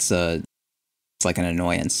 It's like an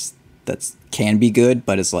annoyance that can be good,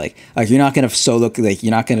 but it's like you're not going to solo, like,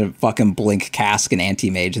 you're not going to fucking blink cask and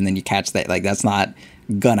anti-mage and then you catch that. Like, that's not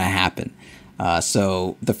gonna happen.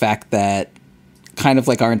 So the fact that kind of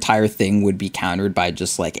like our entire thing would be countered by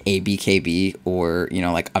just like a BKB or,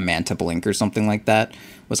 like a Manta Blink or something like that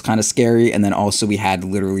was kind of scary. And then also we had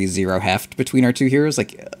literally 0 heft between our 2 heroes.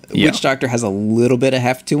 Like, Witch Doctor has a little bit of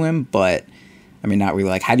heft to him, but I mean, not really.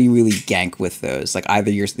 Like, how do you really gank with those? Like,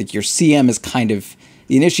 either your CM is kind of,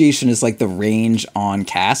 the initiation is like the range on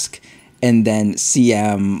cask, and then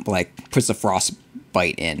CM like puts a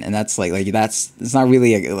frostbite in, and that's it's not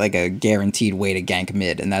really a guaranteed way to gank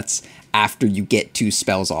mid, and that's after you get 2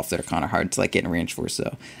 spells off that are kind of hard to like get in range for.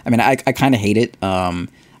 So I mean, I kind of hate it.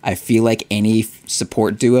 I feel like any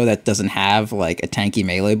support duo that doesn't have like a tanky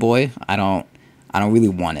melee boy, I don't really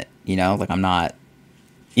want it. Like, I'm not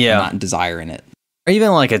desiring it. Or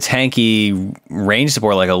even like a tanky range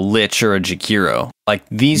support, like a Lich or a Jakiro. Like,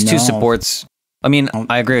 these 2 supports. I mean,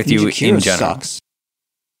 I agree with you Jakiro in general. Sucks.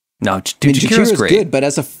 No, Jakiro's great. Good, but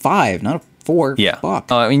as a 5, not a 4. Yeah.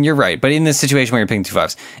 Fuck. I mean, you're right. But in this situation where you're picking 2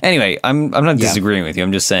 5s. Anyway, I'm not disagreeing with you.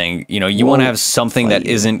 I'm just saying, you want to have something that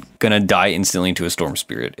isn't going to die instantly into a Storm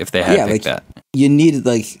Spirit if they had picked that. You need,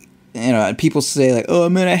 like, people say, like, oh,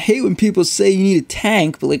 man, I hate when people say you need a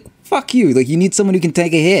tank, but, like, fuck you. Like, you need someone who can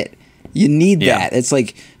take a hit. You need that. It's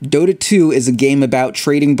like Dota 2 is a game about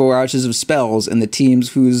trading barrages of spells, and the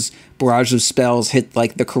teams whose barrage of spells hit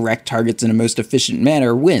like the correct targets in a most efficient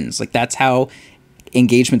manner wins. Like, that's how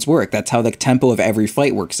engagements work. That's how the tempo of every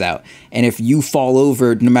fight works out. And if you fall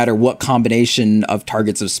over, no matter what combination of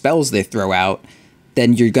targets of spells they throw out,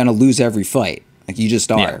 then you're going to lose every fight. Like, you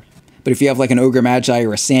just are. Yeah. But if you have like an Ogre Magi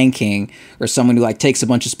or a Sand King or someone who like takes a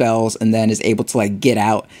bunch of spells and then is able to like get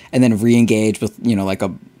out and then re-engage with, like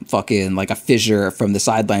a fucking like a fissure from the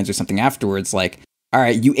sidelines or something afterwards, like, all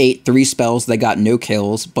right, you ate 3 spells, they got no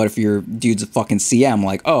kills, but if your dude's a fucking CM,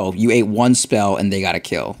 like, oh, you ate 1 spell and they got a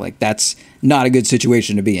kill. Like, that's not a good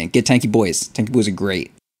situation to be in. Get tanky boys. Tanky boys are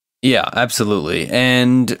great. Yeah, absolutely.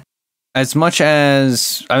 And as much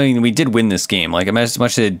as, I mean, we did win this game, like, as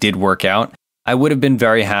much as it did work out, I would have been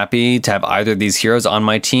very happy to have either of these heroes on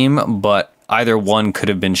my team, but either one could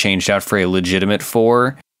have been changed out for a legitimate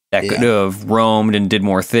 4 that could have roamed and did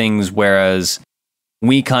more things, whereas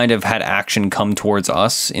we kind of had action come towards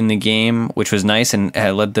us in the game, which was nice and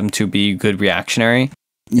had led them to be good reactionary.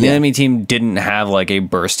 The enemy team didn't have like a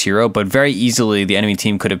burst hero, but very easily the enemy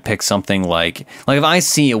team could have picked something like if I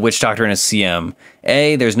see a Witch Doctor and a CM,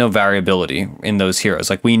 there's no variability in those heroes.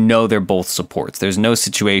 Like, we know they're both supports. There's no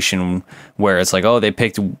situation where it's like, oh, they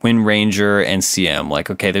picked Wind Ranger and CM. Like,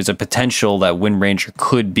 okay, there's a potential that Wind Ranger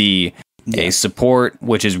could be a support,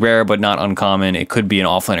 which is rare but not uncommon. It could be an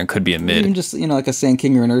offlaner, it could be a mid. Even just, like a Sand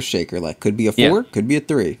King or an Earthshaker, like could be a 4, could be a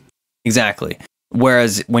 3. Exactly.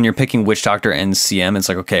 Whereas when you're picking Witch Doctor and CM, it's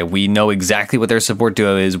like, okay, we know exactly what their support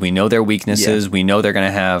duo is. We know their weaknesses. We know they're going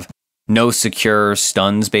to have no secure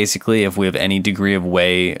stuns, basically, if we have any degree of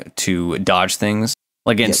way to dodge things.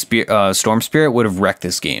 Like, Storm Spirit would have wrecked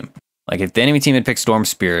this game. Like, if the enemy team had picked Storm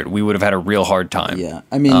Spirit, we would have had a real hard time. Yeah,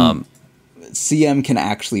 I mean, CM can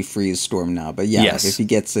actually freeze Storm now, but like if he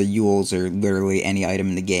gets a Yule's or literally any item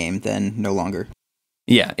in the game, then no longer.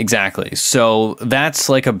 Yeah, exactly. So that's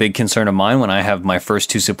like a big concern of mine when I have my first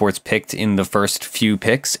 2 supports picked in the first few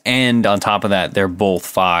picks. And on top of that, they're both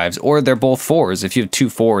 5s or they're both 4s. If you have 2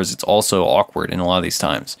 4s, it's also awkward in a lot of these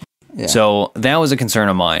times. Yeah. So that was a concern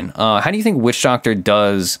of mine. How do you think Witch Doctor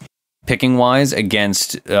does picking wise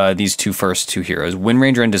against these first two heroes, Wind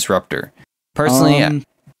Ranger and Disruptor? Personally,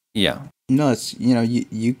 No, it's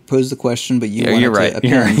you pose the question, but you're right.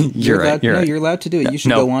 You're right. You're allowed to do it. You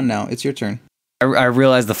should go on now. It's your turn. I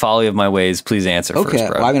realize the folly of my ways. Please answer first,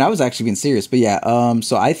 bro. Well, I mean, I was actually being serious, but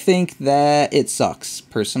so I think that it sucks,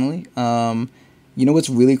 personally. You know what's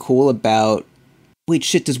really cool about... Wait,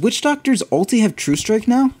 shit, does Witch Doctor's ulti have True Strike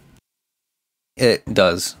now? It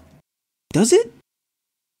does. Does it?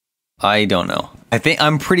 I don't know.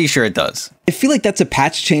 I'm pretty sure it does. I feel like that's a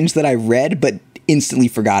patch change that I read, but instantly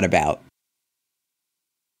forgot about.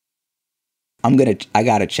 I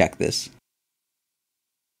gotta check this.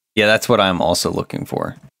 Yeah, that's what I'm also looking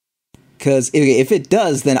for. Because if it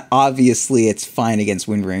does, then obviously it's fine against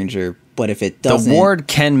Wind Ranger. But if it doesn't, the ward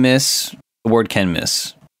can miss. What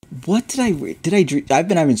did I dream? I've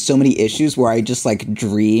been having so many issues where I just like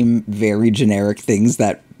dream very generic things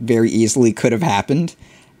that very easily could have happened,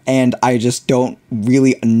 and I just don't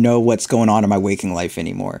really know what's going on in my waking life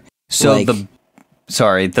anymore. So the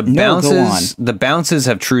bounces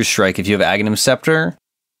have True Strike if you have Aghanim Scepter.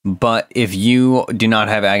 But if you do not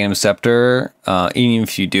have Aghanim Scepter, even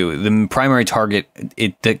if you do, the primary target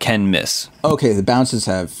that can miss. Okay, the bounces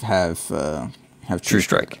have True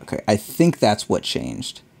Strike. Okay, I think that's what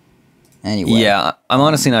changed. Anyway, yeah, I'm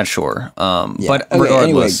honestly not sure. But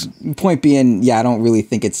regardless, anyway, point being, I don't really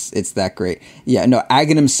think it's that great. Yeah, no,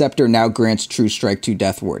 Aghanim Scepter now grants True Strike to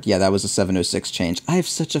Death Ward. Yeah, that was a 706 change. I have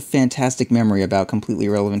such a fantastic memory about completely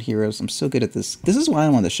irrelevant heroes. I'm so good at this. This is why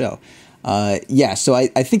I'm on the show. So I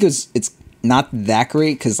think it's not that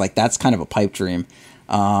great because like that's kind of a pipe dream.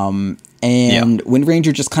 Wind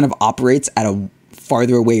Ranger just kind of operates at a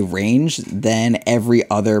farther away range than every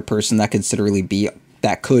other person that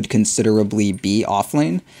could considerably be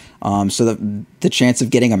offlane. So the chance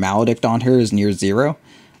of getting a Maledict on her is near 0.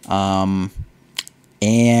 I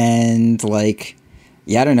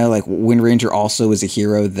don't know, like Wind Ranger also is a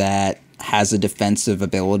hero that has a defensive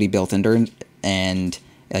ability built into her, and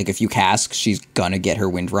like if you cask, she's gonna get her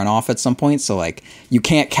wind run off at some point. So like you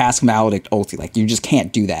can't cask Maledict ulti, like you just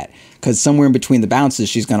can't do that because somewhere in between the bounces,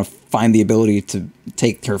 she's gonna find the ability to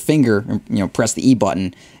take her finger and press the E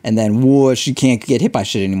button, and then she can't get hit by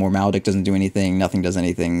shit anymore. Maledict doesn't do anything, nothing does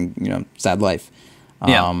anything. Sad life.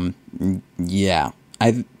 I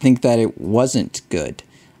think that it wasn't good.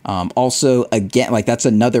 Also, again, like that's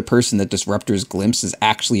another person that Disruptor's Glimpse is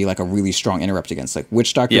actually like a really strong interrupt against. Like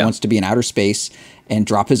Witch Doctor wants to be in outer space and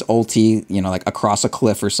drop his ulti, like across a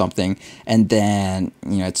cliff or something, and then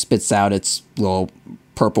it spits out its little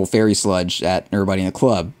purple fairy sludge at everybody in the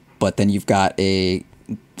club. But then you've got a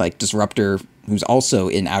like Disruptor who's also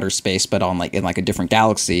in outer space, but on in a different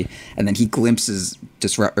galaxy, and then he glimpses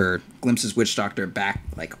Witch Doctor back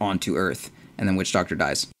like onto Earth, and then Witch Doctor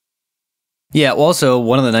dies. Yeah, also,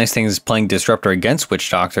 one of the nice things playing Disruptor against Witch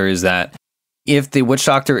Doctor is that if the Witch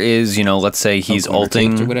Doctor is, let's say he's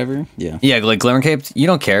ulting... or whatever? Yeah. Yeah, like Glimmer Caped, you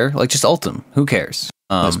don't care. Like, just ult him. Who cares?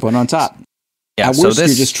 Let's put it on top. Yeah, At worst, you're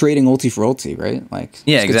just trading ulti for ulti, right? Like,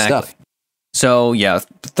 yeah, exactly. Good stuff. So, yeah,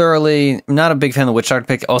 thoroughly, not a big fan of the Witch Doctor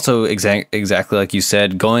pick. Also, exactly like you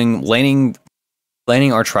said, laning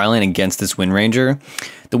our tri-lane against this Wind Ranger.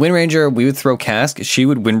 The Wind Ranger, we would throw Cask, she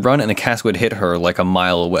would wind run, and the Cask would hit her like a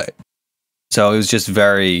mile away. So it was just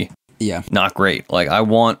very not great. Like I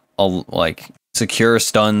want secure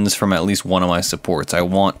stuns from at least one of my supports. I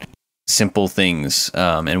want simple things,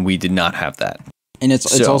 and we did not have that. And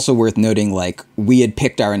it's also worth noting, like, we had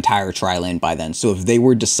picked our entire tri-lane by then. So if they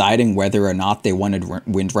were deciding whether or not they wanted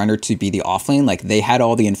Windrunner to be the offlane, like, they had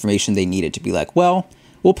all the information they needed to be like, well,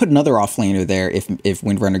 we'll put another offlaner there if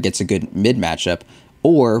Windrunner gets a good mid matchup,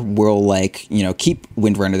 or we'll, like, you know, keep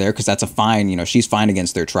Windrunner there because that's a fine, you know, she's fine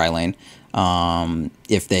against their tri-lane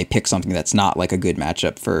if they pick something that's not, like, a good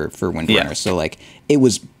matchup for Windrunner. Yeah. So, like, it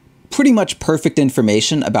was pretty much perfect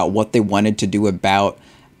information about what they wanted to do about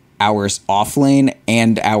our off lane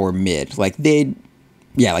and our mid. Like they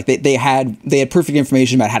had perfect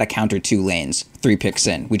information about how to counter 2 lanes 3 picks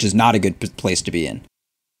in, which is not a good place to be in.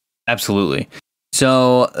 Absolutely.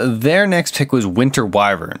 So their next pick was Winter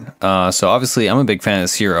Wyvern. So obviously I'm a big fan of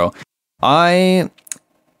this hero.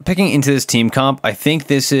 Picking into this team comp, I think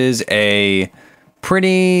this is a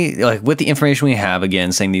pretty, like, with the information we have,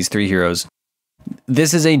 again saying these 3 heroes,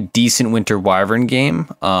 this is a decent Winter Wyvern game.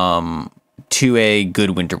 To a good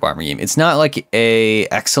Winter Wyvern game. It's not like a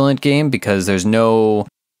excellent game because there's no,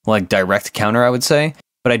 like, direct counter, I would say.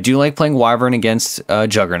 But I do like playing Wyvern against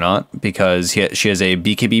Juggernaut because she has a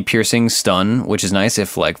BKB piercing stun, which is nice.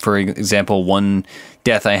 If, like, for example, one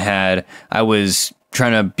death I had, I was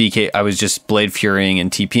trying to I was just Blade Furying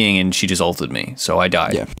and TPing and she just ulted me, so I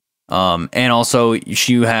died. Yeah. And also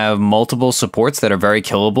you have multiple supports that are very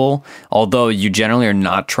killable, although you generally are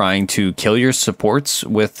not trying to kill your supports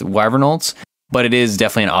with Wyvern ults, but it is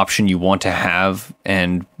definitely an option you want to have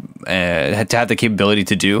and to have the capability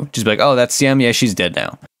to do. Just be like, oh, that's CM, yeah, she's dead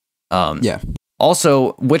now. Yeah.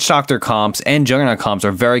 Also, Witch Doctor comps and Juggernaut comps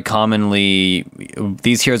are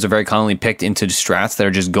these heroes are very commonly picked into strats that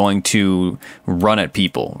are just going to run at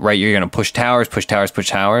people, right? You're going to push towers.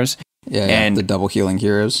 Yeah, and the double healing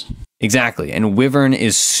heroes. Exactly. And Wyvern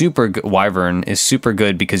is super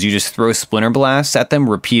good because you just throw Splinter Blasts at them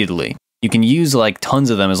repeatedly. You can use, like, tons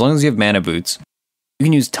of them as long as you have mana boots. You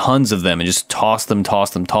can use tons of them and just toss them.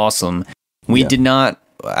 We did not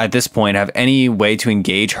at this point have any way to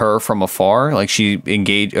engage her from afar. Like, she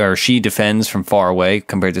defends from far away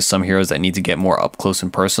compared to some heroes that need to get more up close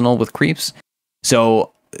and personal with creeps.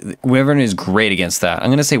 So Wyvern is great against that. I'm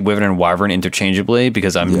going to say Wyvern and Wyvern interchangeably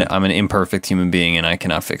because I'm an imperfect human being and I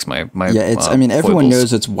cannot fix my it's I mean, everyone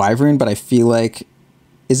knows it's Wyvern, but I feel like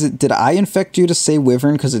did I infect you to say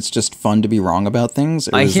Wyvern because it's just fun to be wrong about things?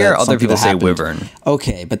 I hear other people say Wyvern.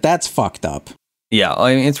 Okay, but that's fucked up. Yeah,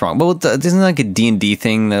 I mean, it's wrong. Well, isn't it like a D&D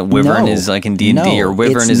thing that Wyvern is like in D&D or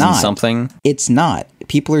Wyvern isn't something? It's not.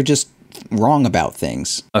 People are just wrong about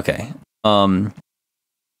things. Okay.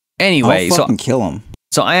 Anyway, I'll fucking kill them.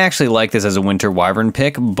 So I actually like this as a Winter Wyvern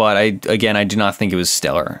pick, but I do not think it was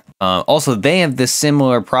stellar. Also, they have this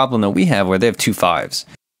similar problem that we have where they have 2 5s.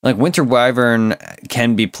 Like, Winter Wyvern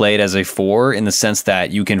can be played as a 4 in the sense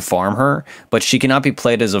that you can farm her, but she cannot be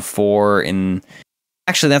played as a 4 in...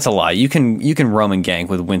 Actually, that's a lie. You can roam and gank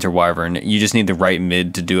with Winter Wyvern. You just need the right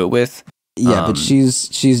mid to do it with. Yeah, but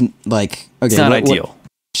she's like... Okay, it's not ideal.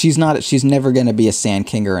 She's never going to be a Sand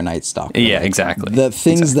King or a Night Stalker. Yeah, exactly. The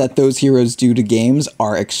things that those heroes do to games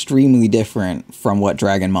are extremely different from what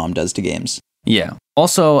Dragon Mom does to games. Yeah.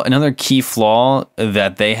 Also, another key flaw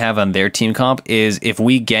that they have on their team comp is if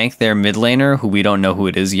we gank their mid laner, who we don't know who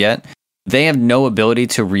it is yet, they have no ability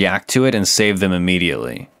to react to it and save them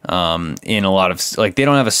immediately. In a lot of, like, they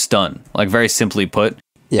don't have a stun. Like, very simply put,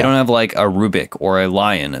 they don't have, like, a Rubik or a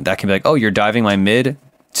Lion that can be like, oh, you're diving my mid,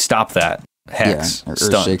 stop that. Hex, or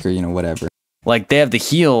Earthshaker, whatever. Like, they have the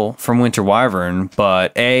heal from Winter Wyvern,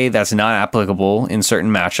 but A, that's not applicable in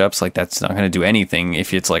certain matchups. Like, that's not going to do anything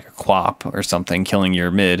if it's like a Quap or something killing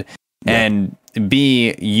your mid. Yeah. And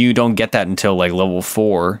B, you don't get that until like level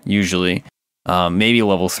 4 usually, maybe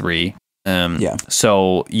level 3.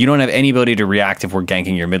 So you don't have any ability to react if we're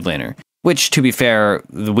ganking your mid laner. Which, to be fair,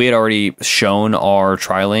 we had already shown our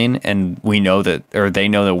tri-lane, and we know that, or they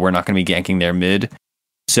know that we're not going to be ganking their mid.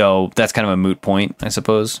 So that's kind of a moot point, I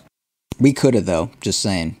suppose. We could have, though, just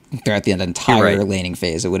saying. Throughout the entire laning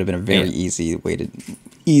phase, it would have been a very easy way to...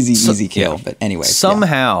 Easy kill. Yeah. But anyway.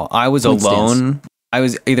 Somehow, I was alone. I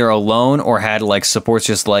was either alone or had, like, supports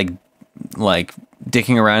just, like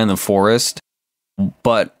dicking around in the forest.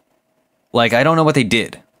 But, like, I don't know what they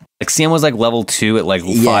did. Like, CM was, like, level 2 at, like,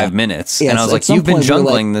 5 minutes. Yeah, and I was like, you've been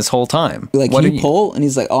jungling this whole time. Like, what can you pull? And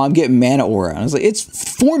he's like, oh, I'm getting mana aura. And I was like,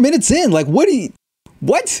 it's 4 minutes in. Like, what do you...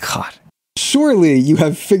 What? God. Surely you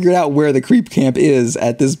have figured out where the creep camp is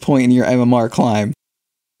at this point in your MMR climb.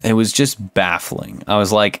 It was just baffling. I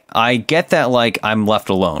was like, I get that, like, I'm left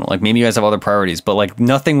alone. Like, maybe you guys have other priorities, but, like,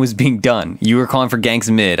 nothing was being done. You were calling for ganks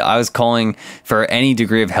mid. I was calling for any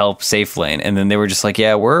degree of help safe lane. And then they were just like,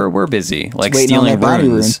 yeah, we're busy. Like, just stealing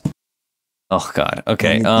runes. Oh, God.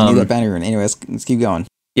 Okay. You need that bounty rune. Anyways, let's keep going.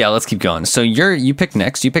 Yeah, let's keep going. So you picked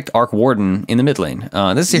next. You picked Arc Warden in the mid lane.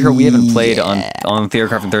 This is a hero we haven't played on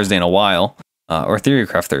Theorycraft on Thursday in a while, or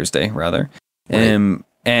Theorycraft Thursday rather. Right.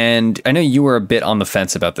 And I know you were a bit on the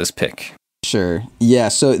fence about this pick. Sure. Yeah.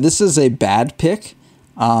 So this is a bad pick,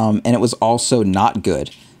 and it was also not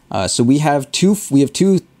good. So we have two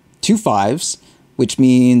 5s, which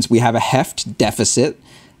means we have a heft deficit.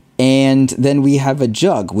 And then we have a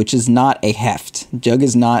Jug, which is not a heft. Jug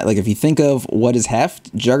is not, like, if you think of what is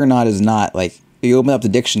heft, Juggernaut is not, like, if you open up the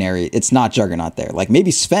dictionary, it's not Juggernaut there. Like,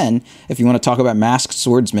 maybe Sven, if you want to talk about masked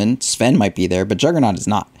swordsman, Sven might be there, but Juggernaut is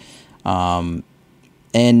not. And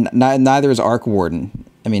neither is Arc Warden.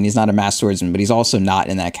 I mean, he's not a masked swordsman, but he's also not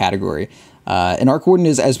in that category. And Arc Warden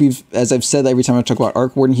is, as I've said every time I talk about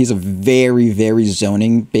Arc Warden, he's a very, very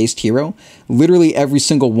zoning-based hero. Literally every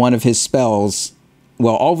single one of his spells...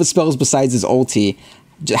 Well, all of his spells besides his ulti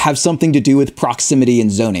have something to do with proximity and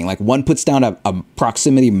zoning. Like, one puts down a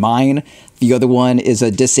proximity mine. The other one is a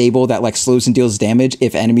disable that, like, slows and deals damage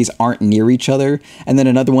if enemies aren't near each other. And then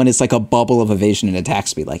another one is, like, a bubble of evasion and attack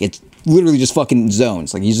speed. Like, it's literally just fucking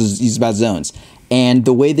zones. Like, he's about zones. And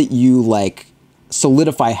the way that you, like,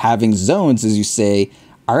 solidify having zones is you say,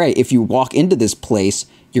 all right, if you walk into this place,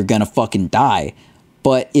 you're gonna fucking die.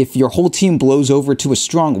 But if your whole team blows over to a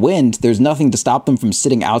strong wind, there's nothing to stop them from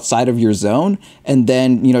sitting outside of your zone and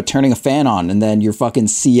then, you know, turning a fan on, and then your fucking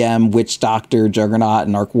CM, Witch Doctor, Juggernaut,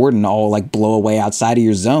 and Arc Warden all, like, blow away outside of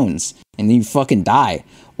your zones, and then you fucking die.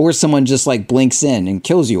 Or someone just, like, blinks in and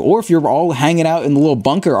kills you. Or if you're all hanging out in the little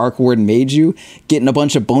bunker Arc Warden made you, getting a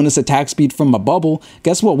bunch of bonus attack speed from a bubble,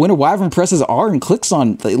 guess what? Winter Wyvern presses R and clicks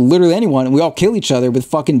on, like, literally anyone, and we all kill each other with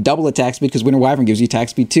fucking double attack speed because Winter Wyvern gives you attack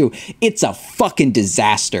speed too. It's a fucking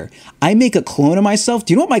disaster. I make a clone of myself.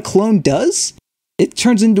 Do you know what my clone does? It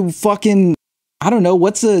turns into fucking... I don't know,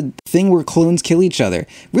 what's a thing where clones kill each other?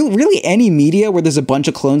 Really any media where there's a bunch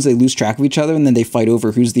of clones, they lose track of each other and then they fight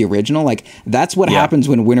over who's the original. Like, that's what happens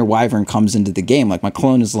when Winter Wyvern comes into the game. Like, my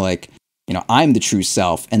clone is like, you know, I'm the true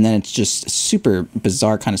self. And then it's just a super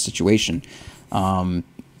bizarre kind of situation.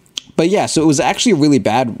 But yeah, so it was actually a really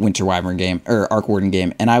bad Winter Wyvern game, or Arc Warden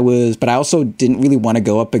game. But I also didn't really want to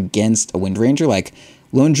go up against a Wind Ranger. Like,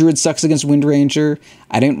 Lone Druid sucks against Wind Ranger.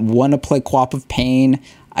 I didn't want to play Quap of Pain.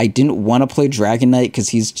 I didn't want to play Dragon Knight because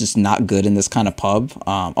he's just not good in this kind of pub.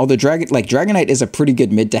 Although Dragon Knight is a pretty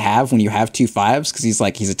good mid to have when you have 2 5s, because he's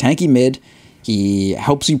a tanky mid. He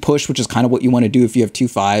helps you push, which is kind of what you want to do if you have 2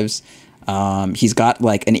 5s. He's got,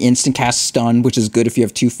 like, an instant cast stun, which is good if you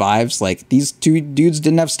have 2 5s. Like, these two dudes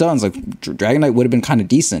didn't have stuns. Like, Dragon Knight would have been kind of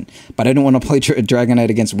decent, but I didn't want to play Dragon Knight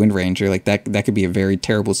against Wind Ranger. Like, that could be a very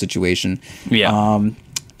terrible situation. Yeah.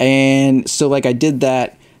 And so, like, I did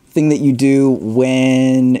that thing that you do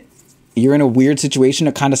when you're in a weird situation.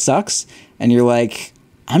 It kind of sucks, and you're like,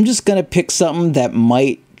 I'm just gonna pick something that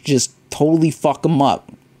might just totally fuck them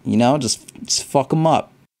up, you know, just fuck them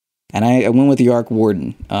up. And I went with the Arc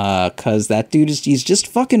Warden because that dude he's just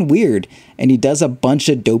fucking weird, and he does a bunch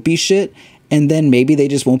of dopey shit, and then maybe they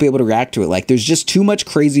just won't be able to react to it. Like, there's just too much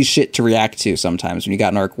crazy shit to react to sometimes when you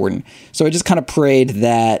got an Arc Warden. So I just kind of prayed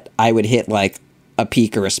that I would hit, like, a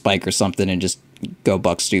peak or a spike or something and just go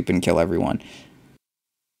buck stoop and kill everyone.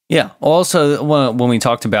 Yeah. Also, when we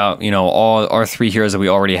talked about, you know, all our 3 heroes that we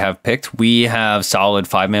already have picked, we have solid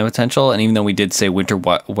 5-man potential. And even though we did say Winter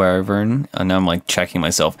Wyvern, and now I'm, like, checking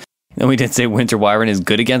myself, and we did say Winter Wyvern is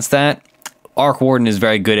good against that, Arc Warden is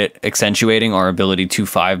very good at accentuating our ability to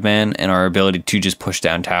 5-man and our ability to just push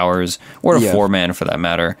down towers, or to 4-man for that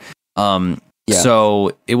matter.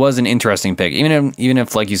 So it was an interesting pick, even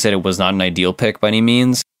if, like you said, it was not an ideal pick by any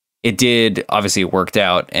means. It did, obviously it worked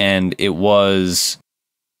out, and it was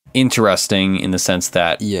interesting in the sense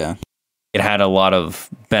that it had a lot of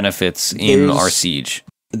benefits in our siege.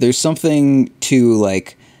 There's something to,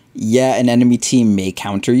 like, an enemy team may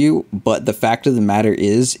counter you, but the fact of the matter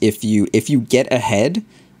is, if you get ahead,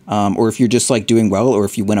 or if you're just, like, doing well, or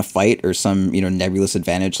if you win a fight or some, you know, nebulous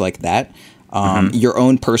advantage like that, your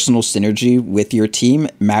own personal synergy with your team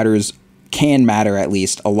can matter at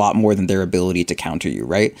least a lot more than their ability to counter you,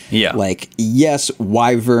 right? Yeah. Like, yes,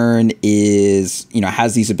 Wyvern is, you know,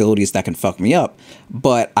 has these abilities that can fuck me up,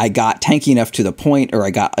 but I got tanky enough to the point, or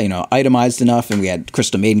I got, you know, itemized enough, and we had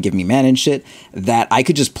Crystal Maiden give me mana and shit, that I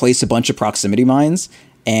could just place a bunch of proximity mines,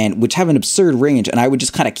 and which have an absurd range, and I would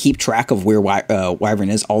just kind of keep track of where Wyvern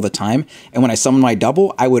is all the time. And when I summoned my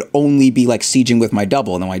double, I would only be, like, sieging with my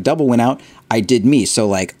double, and then when my double went out, I did me. So,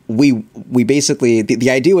 like, we basically,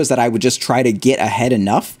 the idea was that I would just try to get ahead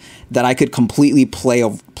enough that I could completely play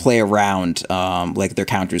around like their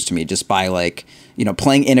counters to me, just by, like, you know,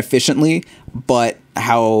 playing inefficiently, but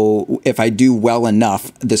how if I do well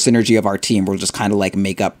enough, the synergy of our team will just kind of like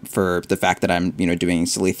make up for the fact that I'm, you know, doing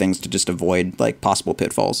silly things to just avoid like possible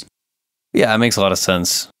pitfalls. Yeah, it makes a lot of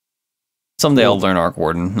sense. Someday I'll learn Arc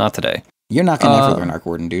Warden, not today. You're not gonna ever learn Arc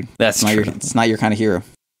Warden, dude. That's true. It's not your kind of hero.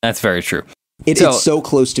 That's very true. It's so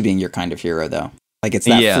close to being your kind of hero, though. Like, it's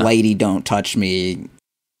that flighty, don't touch me,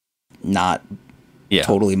 not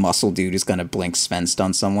totally muscle dude who's gonna blink Sven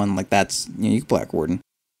stun someone. Like, that's, you know, you can play Arc Warden.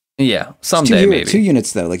 Yeah, someday maybe. 2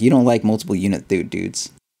 units, though. Like, you don't like multiple unit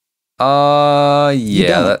dudes. Yeah.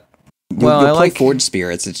 You'll play Forge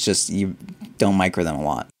Spirits. It's just, you don't micro them a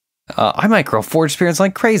lot. I micro Forge Spirits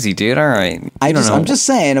like crazy, dude. All right. I'm just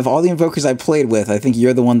saying, of all the invokers I played with, I think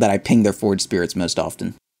you're the one that I ping their Forge Spirits most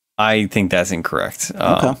often. I think that's incorrect.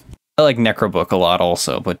 Okay. I like Necrobook a lot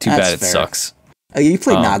also, but too bad it sucks. Oh, you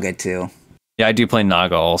play Naga too. Yeah, I do play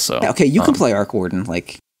Naga also. Okay, you can play Arc Warden.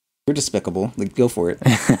 Like, you're despicable. Like, go for it.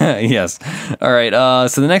 Yes. All right.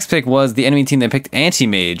 So the next pick was the enemy team that picked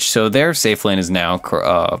Anti-Mage. So their safe lane is now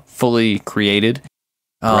fully created.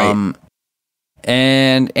 Right.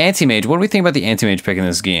 And Anti-Mage, what do we think about the Anti-Mage pick in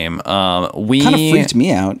this game? We kind of freaked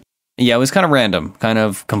me out. Yeah, it was kind of random, kind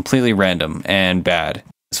of completely random and bad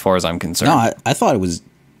as far as I'm concerned. No, I thought it was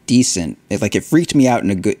decent. It freaked me out in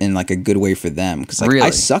a good way for them, because like, really? I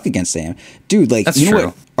suck against them, dude. Like, that's you know true.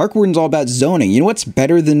 what? Arc Warden's all about zoning. You know what's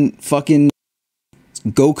better than fucking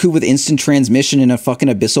Goku with instant transmission and a fucking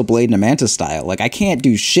Abyssal Blade and a Manta style? Like, I can't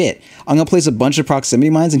do shit. I'm gonna place a bunch of proximity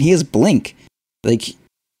mines and he has blink. Like,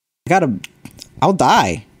 I'll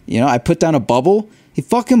die. You know, I put down a bubble, he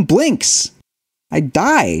fucking blinks. I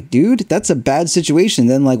die, dude. That's a bad situation.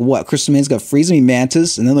 Then, like, what? Crystal Man's got freeze me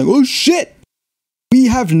mantas, and then, like, oh shit, we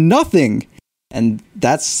have nothing. And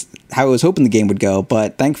that's how I was hoping the game would go.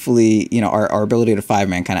 But thankfully, you know, our ability to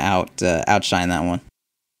 5-man kind of outshine that one.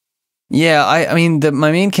 Yeah, I mean,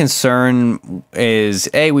 my main concern is,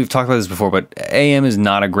 we've talked about this before, but AM is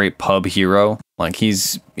not a great pub hero. Like,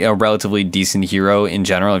 he's a relatively decent hero in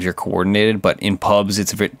general if you're coordinated, but in pubs,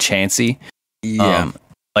 it's a bit chancy. Yeah.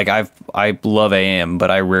 Like, I love AM, but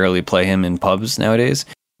I rarely play him in pubs nowadays.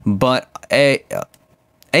 But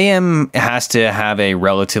AM has to have a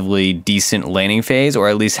relatively decent laning phase, or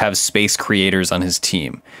at least have space creators on his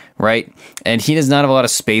team, right? And he does not have a lot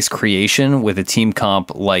of space creation with a team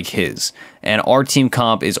comp like his. And our team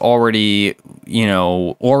comp is already, you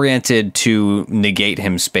know, oriented to negate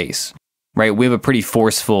him space, right? We have a pretty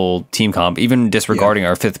forceful team comp, even disregarding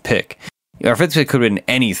our fifth pick. Our fifth pick could have been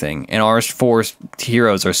anything, and our 4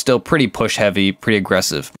 heroes are still pretty push heavy, pretty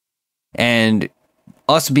aggressive. And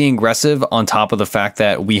us being aggressive on top of the fact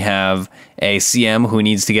that we have a CM who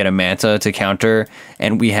needs to get a Manta to counter,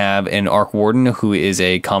 and we have an Arc Warden who is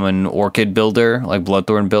a common Orchid builder, like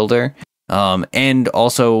Bloodthorn builder. And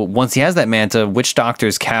also, once he has that Manta, Witch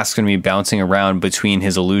Doctor's cast going to be bouncing around between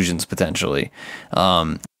his illusions potentially.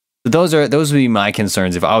 Those would be my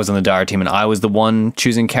concerns. If I was on the Dire team and I was the one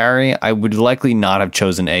choosing carry, I would likely not have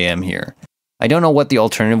chosen AM here. I don't know what the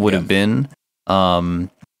alternative would have been.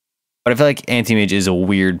 But I feel like Anti-Mage is a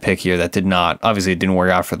weird pick here that obviously it didn't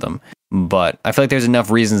work out for them. But I feel like there's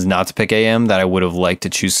enough reasons not to pick AM that I would have liked to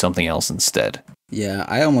choose something else instead. Yeah,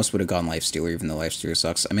 I almost would have gone Lifestealer, even though Lifestealer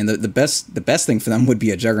sucks. I mean, the best thing for them would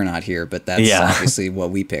be a Juggernaut here, but that's obviously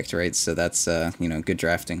what we picked, right? So that's good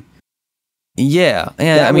drafting. Yeah,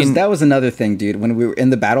 that was another thing, dude. When we were in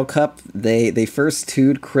the Battle Cup, they first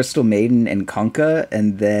 2'd Crystal Maiden and Kunkka,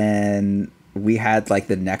 and then we had like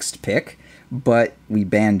the next pick, but we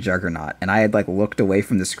banned Juggernaut, and I had like looked away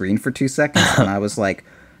from the screen for 2 seconds, and I was like,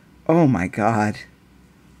 "Oh my god,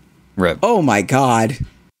 rip! Oh my god,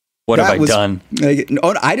 what have I done?" Like, no,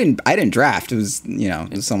 I didn't draft. It was it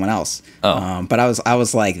was someone else. Oh. But I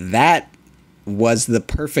was like, that was the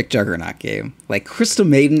perfect Juggernaut game. Like Crystal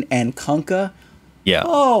Maiden and Kunkka. Yeah.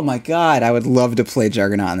 Oh my god, I would love to play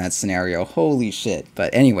Juggernaut in that scenario. Holy shit.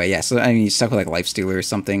 But anyway, yeah, so I mean, you stuck with like Lifestealer or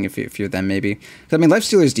something if you're them maybe. I mean,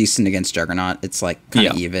 Lifestealer is decent against Juggernaut. It's like kind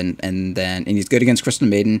of even, and he's good against Crystal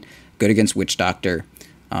Maiden, good against Witch Doctor.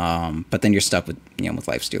 But then you're stuck with with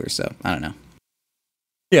Lifestealer, so I don't know.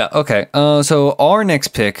 Yeah, okay. So our next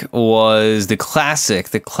pick was the classic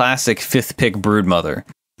 5th pick Broodmother.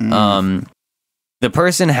 The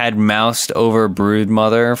person had moused over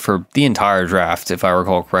Broodmother for the entire draft, if I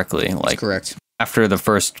recall correctly. Like, that's correct. After the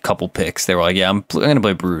first couple picks, they were like, "Yeah, I'm going to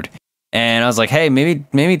play Brood," and I was like, "Hey,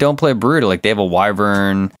 maybe don't play Brood." Like, they have a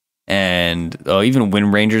Wyvern, and even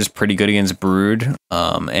Wind Ranger's pretty good against Brood,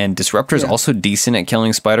 and Disruptor's also decent at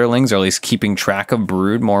killing Spiderlings, or at least keeping track of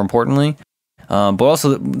Brood. More importantly, but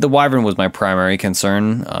also the Wyvern was my primary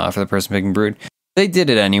concern for the person picking Brood. They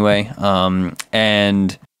did it anyway,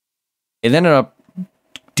 and it ended up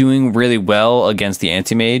doing really well against the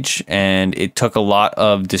anti-mage, and it took a lot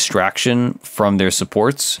of distraction from their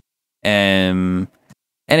supports. And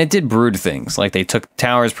it did brood things. Like, they took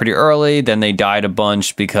towers pretty early, then they died a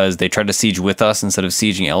bunch because they tried to siege with us instead of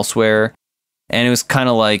sieging elsewhere. And it was kind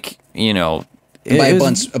of like, you know... By a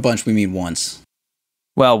bunch, we mean once.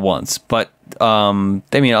 Well, once. But, other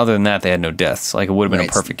than that, they had no deaths. Like, it would have been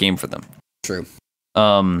a perfect game for them. True.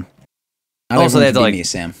 Also, they had to, like,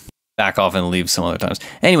 Sam. back off and leave some other times.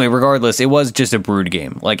 Anyway, regardless, it was just a brood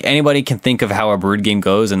game. Like, anybody can think of how a brood game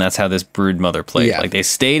goes, and that's how this brood mother played. Yeah. Like, they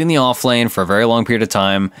stayed in the off lane for a very long period of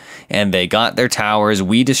time, and they got their towers.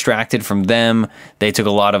 We distracted from them. They took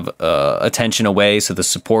a lot of attention away, so the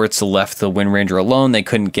supports left the Wind Ranger alone. They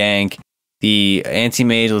couldn't gank. The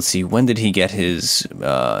anti-mage, let's see, when did he get his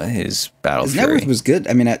Battle His Fury? net worth was good.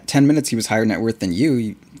 I mean, at 10 minutes, he was higher net worth than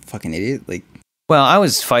you fucking idiot. Like, well, I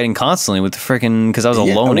was fighting constantly with the freaking, because I was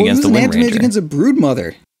alone against the Wind Ranger. Anti-mage against a brood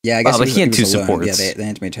mother. Yeah, I guess but he had two supports. Yeah, the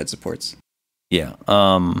anti-mage had supports. Yeah.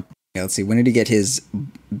 Yeah, let's see. When did he get his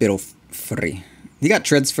Battle Fury? He got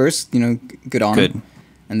Treads first, good on him.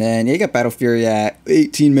 And then he got Battle Fury at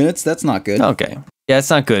 18 minutes. That's not good. Okay. Yeah, it's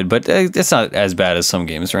not good, but it's not as bad as some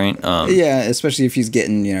games, right? Yeah, especially if he's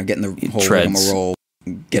getting the whole Treads. roll,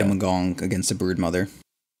 get him a gong against a brood mother.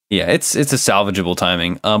 Yeah, it's a salvageable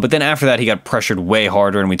timing. But then after that, he got pressured way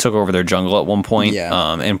harder, and we took over their jungle at one point,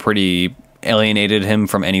 and pretty alienated him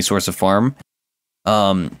from any source of farm.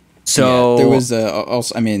 So there was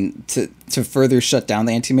also, to further shut down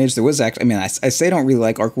the anti-mage, there was actually, I say I don't really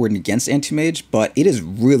like Arc Warden against anti-mage, but it is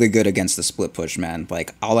really good against the split push, man.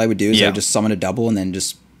 Like, all I would do is I would just summon a double and then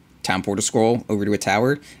just town portal scroll over to a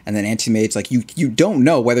tower, and then anti-mage, like, you don't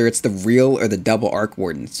know whether it's the real or the double Arc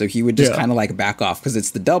Warden, so he would just kind of like back off, because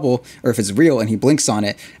it's the double, or if it's real and he blinks on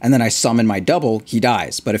it, and then I summon my double, he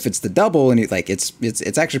dies. But if it's the double and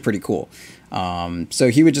it's actually pretty cool. So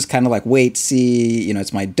he would just kind of like wait, see,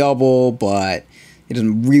 it's my double, but he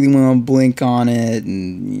doesn't really want to blink on it,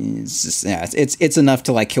 and it's just, it's enough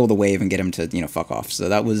to like kill the wave and get him to fuck off. So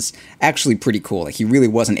that was actually pretty cool. Like, he really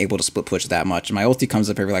wasn't able to split push that much. My ulti comes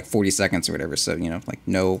up every like 40 seconds or whatever. So like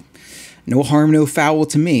no harm, no foul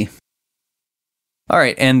to me. All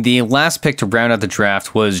right, and the last pick to round out the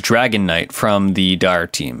draft was Dragon Knight from the Dire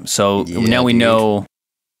team. So now we know.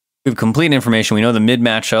 We have complete information. We know the mid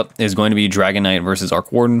matchup is going to be Dragon Knight versus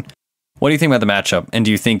Arc Warden. What do you think about the matchup? And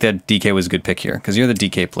do you think that DK was a good pick here? Because you're the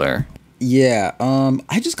DK player. Yeah,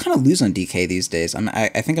 I just kind of lose on DK these days. I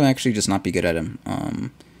think I'm actually just not be good at him.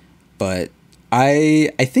 But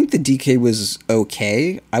I think the DK was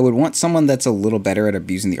okay. I would want someone that's a little better at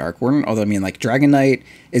abusing the Arc Warden. Although, like, Dragon Knight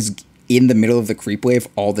is in the middle of the creep wave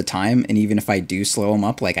all the time. And even if I do slow him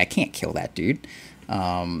up, like, I can't kill that dude.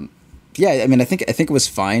 Yeah, I think it was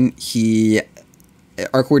fine.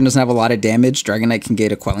 Arc Warden doesn't have a lot of damage. Dragon Knight can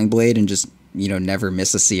get a Quelling Blade and just, never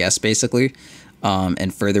miss a CS, basically.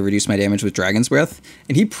 And further reduce my damage with Dragon's Breath.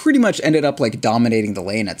 And he pretty much ended up, like, dominating the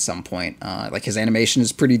lane at some point. Like, his animation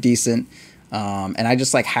is pretty decent. And I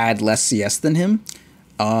just, like, had less CS than him.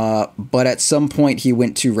 But at some point he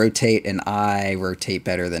went to rotate, and I rotate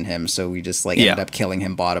better than him, so we just ended up killing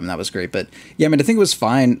him bottom. That was great. But yeah, I think it was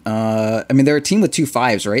fine. They're a team with 2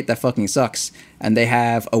 5s, right? That fucking sucks. And they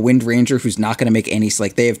have a Wind Ranger who's not going to make any,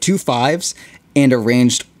 they have 2 5s and a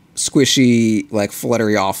ranged squishy, like,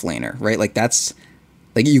 fluttery offlaner, right? Like, that's,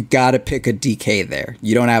 like, you gotta pick a DK there.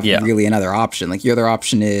 You don't have really another option. Like, your other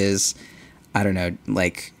option is, I don't know,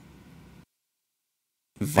 like,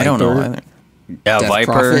 Viper. I don't know. Yeah, Death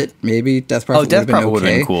Viper. Prophet, maybe. Death Prophet Death Prophet would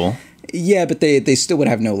have been cool. Yeah, but they still would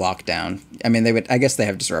have no lockdown. They would. I guess they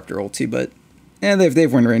have Disruptor ulti, but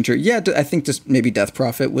they've Wind Ranger. Yeah, I think just maybe Death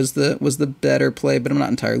Prophet was the better play, but I'm not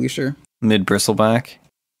entirely sure. Mid Bristleback.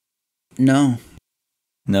 No.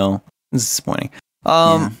 It's disappointing.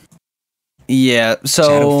 Yeah. So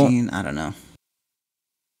Shadow Fiend, I don't know.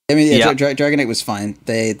 Dragon Knight was fine.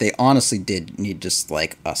 They honestly did need just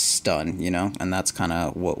like a stun, and that's kind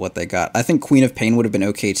of what they got. I think Queen of Pain would have been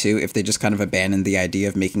okay too if they just kind of abandoned the idea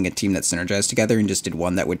of making a team that synergized together and just did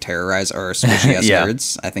one that would terrorize our squishy ass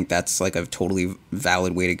nerds. I think that's like a totally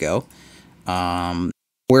valid way to go.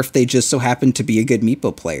 Or if they just so happened to be a good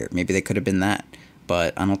Meepo player, maybe they could have been that,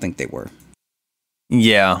 but I don't think they were.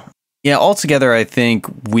 Yeah. Yeah, altogether, I think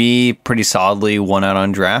we pretty solidly won out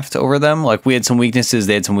on draft over them. Like, we had some weaknesses,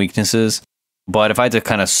 they had some weaknesses. But if I had to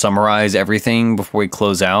kind of summarize everything before we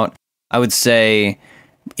close out, I would say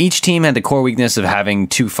each team had the core weakness of having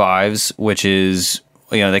 2 5s, which is,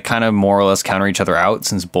 they kind of more or less counter each other out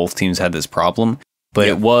since both teams had this problem. But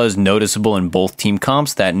it was noticeable in both team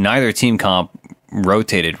comps that neither team comp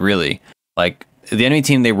rotated, really. Like, the enemy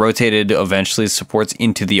team, they rotated eventually supports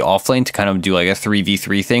into the off lane to kind of do like a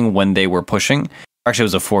 3v3 thing when they were pushing. Actually,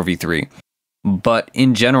 it was a 4v3. But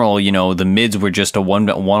in general, you know, the mids were just a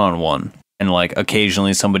one-on-one, and like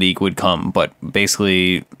occasionally somebody would come, but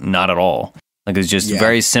basically not at all. Like it's just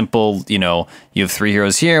very simple. You know, you have 3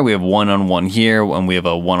 heroes here, we have 1-on-1 here, and we have a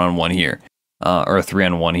 1-on-1 here, or a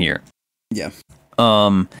 3-on-1 here. Yeah.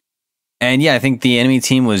 And yeah, I think the enemy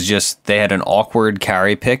team was just, they had an awkward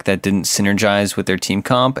carry pick that didn't synergize with their team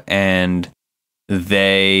comp, and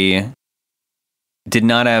they did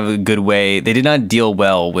not have a good way. They did not deal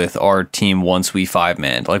well with our team once we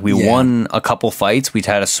 5-manned. Like we won a couple fights, we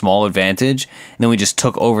had a small advantage, and then we just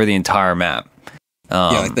took over the entire map.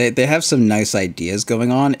 Like they have some nice ideas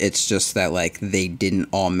going on. It's just that like they didn't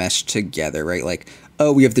all mesh together, right? Like,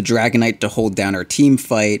 oh, we have the Dragonite to hold down our team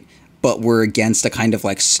fight, but we're against a kind of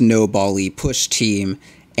like snowball-y push team,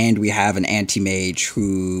 and we have an anti-mage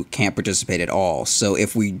who can't participate at all. So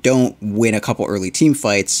if we don't win a couple early team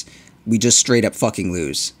fights, we just straight up fucking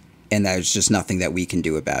lose. And there's just nothing that we can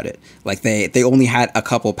do about it. Like they only had a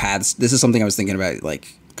couple paths. This is something I was thinking about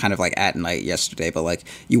like kind of like at night yesterday, but like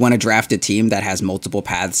you want to draft a team that has multiple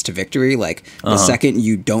paths to victory. Like the second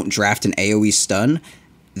you don't draft an AoE stun,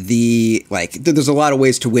 there's a lot of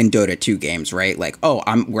ways to win Dota 2 games, right? Like, oh,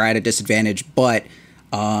 we're at a disadvantage, but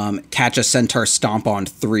catch a Centaur Stomp on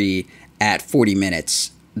 3 at 40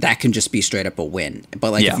 minutes. That can just be straight up a win.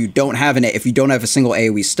 But like if you don't have a single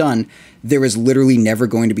AoE stun, there is literally never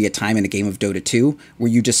going to be a time in a game of Dota 2 where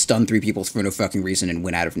you just stun 3 people for no fucking reason and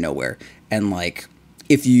win out of nowhere. And like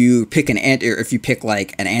if you pick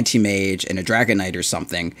like an anti-mage and a Dragonite or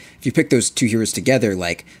something, if you pick those 2 heroes together,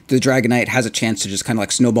 like the Dragonite has a chance to just kind of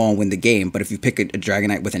like snowball and win the game. But if you pick a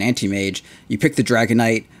Dragonite with an anti-mage, you pick the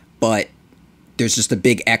Dragonite, but there's just a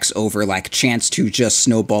big X over like chance to just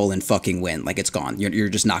snowball and fucking win. Like it's gone. You're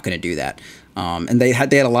just not going to do that. And they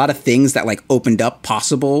had a lot of things that like opened up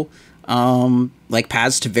possible like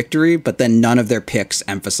paths to victory, but then none of their picks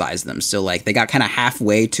emphasized them. So like they got kind of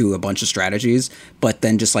halfway to a bunch of strategies, but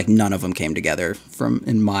then just like none of them came together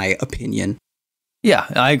in my opinion. Yeah,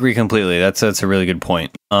 I agree completely. That's a really good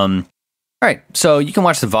point. All right, so you can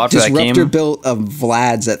watch the VOD for that game. Disruptor built of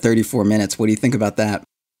Vlad's at 34 minutes. What do you think about that?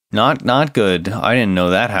 Not good. I didn't know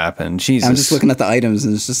that happened. Jesus. I'm just looking at the items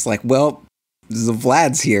and it's just like, well, the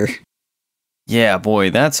Vlad's here. Yeah, boy,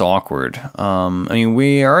 that's awkward. I mean,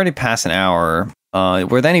 we are already past an hour.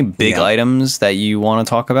 Were there any big items that you want to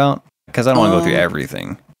talk about? Because I don't want to go through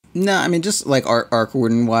everything. No, I mean, just like Arc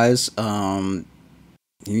Warden wise,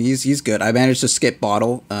 he's good. I managed to skip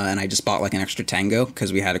Bottle, and I just bought like an extra Tango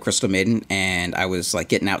because we had a Crystal Maiden, and I was like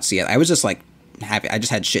getting out CS. I was just like happy. I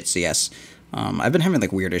just had shit CS. I've been having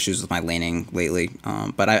like weird issues with my laning lately,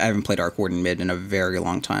 but I haven't played Arc Warden mid in a very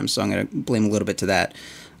long time, so I'm gonna blame a little bit to that.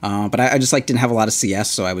 But I just like didn't have a lot of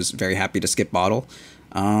CS, so I was very happy to skip Bottle.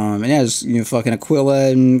 And yeah, just fucking Aquila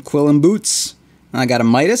and Boots. And I got a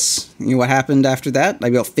Midas. You know what happened after that? I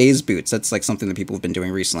built Phase Boots. That's like something that people have been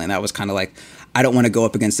doing recently, and that was kind of like I don't want to go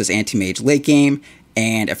up against this anti-mage late game.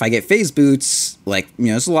 And if I get Phase Boots, like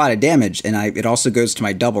it's a lot of damage, and it also goes to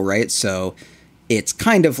my double, right? So it's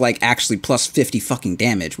kind of like actually plus 50 fucking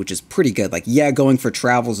damage, which is pretty good. Like, yeah, going for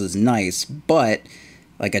travels is nice, but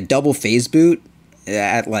like a double phase boot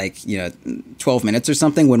at like, 12 minutes or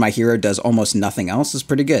something when my hero does almost nothing else is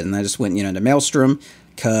pretty good. And I just went, to Maelstrom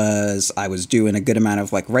because I was doing a good amount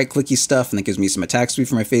of like right clicky stuff, and it gives me some attack speed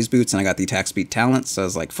for my phase boots, and I got the attack speed talent. So I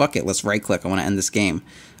was like, fuck it, let's right click. I want to end this game.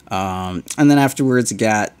 And then afterwards I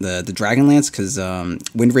got the Dragonlance because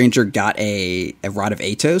Wind Ranger got a Rod of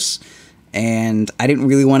Atos. And I didn't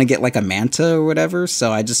really want to get like a Manta or whatever,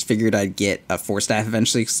 so I just figured I'd get a Force Staff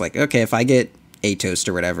eventually. It's like, okay, if I get Atos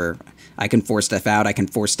or whatever, I can Force Staff out. I can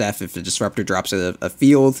Force Staff if a Disruptor drops a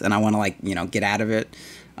field and I want to like, get out of it.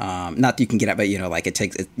 Not that you can get out, but like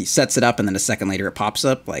it sets it up and then a second later it pops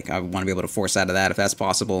up. Like I want to be able to force out of that if that's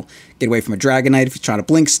possible. Get away from a Dragonite if you're trying to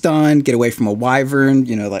blink stun. Get away from a Wyvern.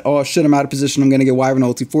 Like, oh shit, I'm out of position. I'm gonna get Wyvern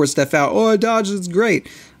ulti, Force Staff out. Oh, I dodged. It's great.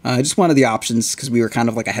 I just wanted the options because we were kind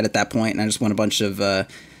of like ahead at that point, and I just want a bunch of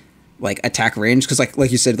like attack range because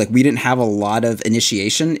like you said, like we didn't have a lot of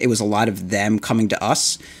initiation. It was a lot of them coming to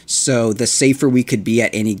us. So the safer we could be at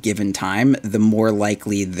any given time, the more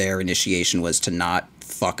likely their initiation was to not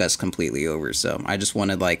fuck us completely over. So I just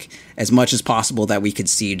wanted like as much as possible that we could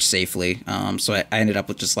siege safely. So I ended up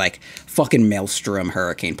with just like fucking Maelstrom,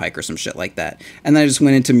 Hurricane Pike or some shit like that. And then I just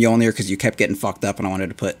went into Mjolnir because you kept getting fucked up and I wanted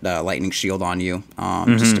to put Lightning Shield on you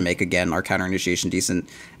just to make again our counter initiation decent.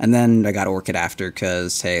 And then I got Orchid after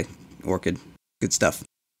because hey, Orchid, good stuff.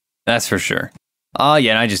 That's for sure.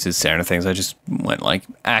 Yeah, and I just did standard things. I just went like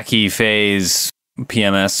Aki phase,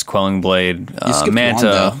 PMS, Quelling Blade, You skipped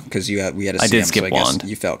Manta. because we had a CM, I did skip so I guess Wand.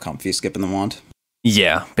 you felt comfy skipping the wand.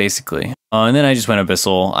 Yeah, basically. And then I just went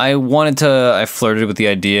Abyssal. I flirted with the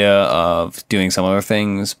idea of doing some other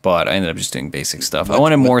things, but I ended up just doing basic stuff. I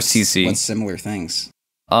wanted more CC. What similar things?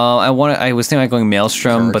 I was thinking about going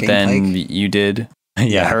Maelstrom, Hurricane but then Pike? you did.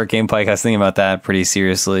 Yeah, Hurricane Pike. I was thinking about that pretty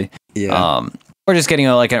seriously. Yeah. Or just getting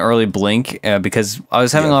like an early blink because I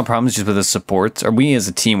was having a lot of problems just with the supports, or we as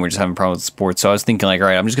a team were just having problems with supports. So I was thinking like, all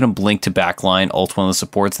right, I'm just gonna blink to backline, ult one of the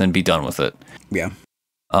supports, and then be done with it. Yeah.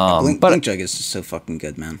 But Blink Jug is just so fucking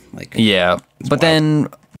good, man. Like, yeah, but wild. then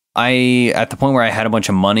at the point where I had a bunch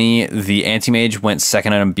of money, the anti-mage went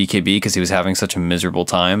second on BKB because he was having such a miserable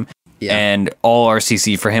time. Yeah. And all our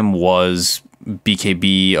CC for him was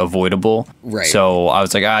BKB avoidable. Right. So I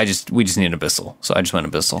was like, we just need an Abyssal. So I just went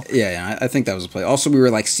Abyssal. Yeah, I think that was a play. Also, we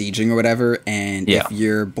were like sieging or whatever, and Yeah. if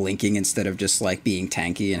you're blinking instead of just like being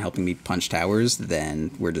tanky and helping me punch towers,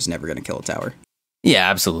 then we're just never gonna kill a tower. Yeah,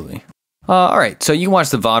 absolutely. All right, so you can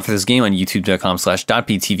watch the VOD for this game on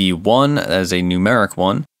youtube.com/.ptv1 as a numeric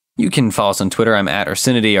one. You can follow us on Twitter. I'm at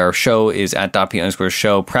Ursinity. Our show is at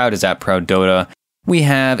 .p_show. Proud is at Proud Dota. We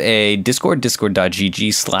have a Discord,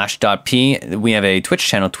 discord.gg/.p. We have a Twitch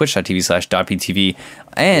channel, twitch.tv/.ptv.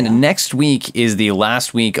 And next week is the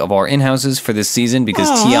last week of our in-houses for this season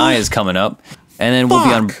because TI is coming up. And then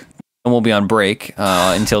we'll be on break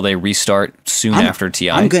until they restart soon after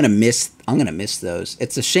TI. I'm gonna miss those.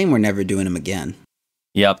 It's a shame we're never doing them again.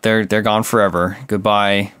 Yep, they're gone forever.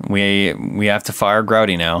 Goodbye. We have to fire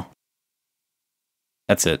Grouty now.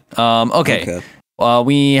 That's it. Okay.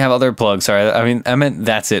 We have other plugs. Sorry, I meant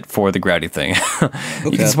that's it for the Grouty thing.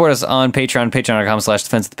 You can support us on Patreon,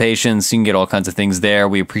 patreon.com/Defense of the Patience. You can get all kinds of things there.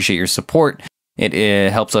 We appreciate your support.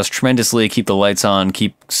 It helps us tremendously keep the lights on,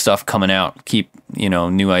 keep stuff coming out, keep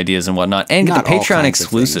new ideas and whatnot, and get Not the all Patreon kinds of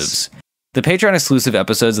exclusives. The Patreon exclusive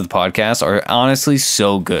episodes of the podcast are honestly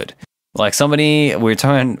so good. Like we were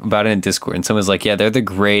talking about it in Discord, and someone's like, "Yeah, they're the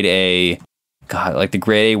grade A, the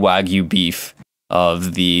grade A Wagyu beef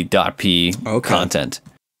of the .p content."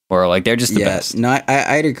 Or like they're just the best. No,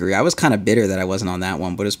 I'd agree. I was kind of bitter that I wasn't on that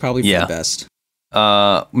one, but it's probably for the best.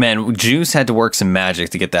 Man, Juice had to work some magic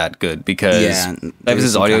to get that good because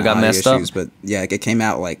his audio got messed up. But yeah, it came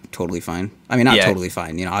out like totally fine. I mean, not totally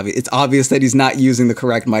fine. It's obvious that he's not using the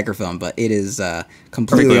correct microphone, but it is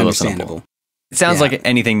completely understandable. It sounds like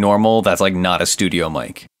anything normal that's like not a studio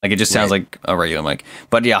mic. Like it just sounds like a regular mic.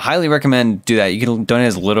 But yeah, highly recommend do that. You can donate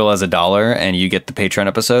as little as $1 and you get the Patreon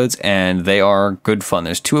episodes and they are good fun.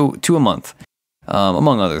 There's two a month,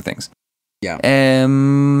 among other things. Yeah.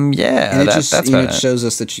 And that's about it shows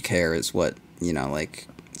us that you care is what,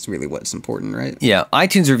 it's really what's important, right? Yeah.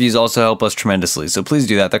 iTunes reviews also help us tremendously. So please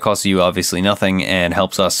do that. That costs you obviously nothing and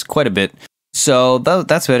helps us quite a bit. So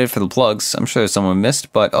that's about it for the plugs. I'm sure there's someone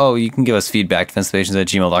missed, but you can give us feedback,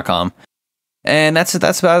 defensepations@gmail.com. And that's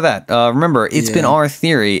about that. Remember, it's been our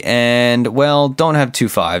theory, and don't have 2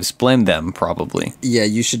 5s. Blame them, probably. Yeah,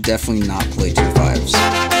 you should definitely not play 2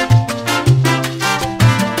 5s.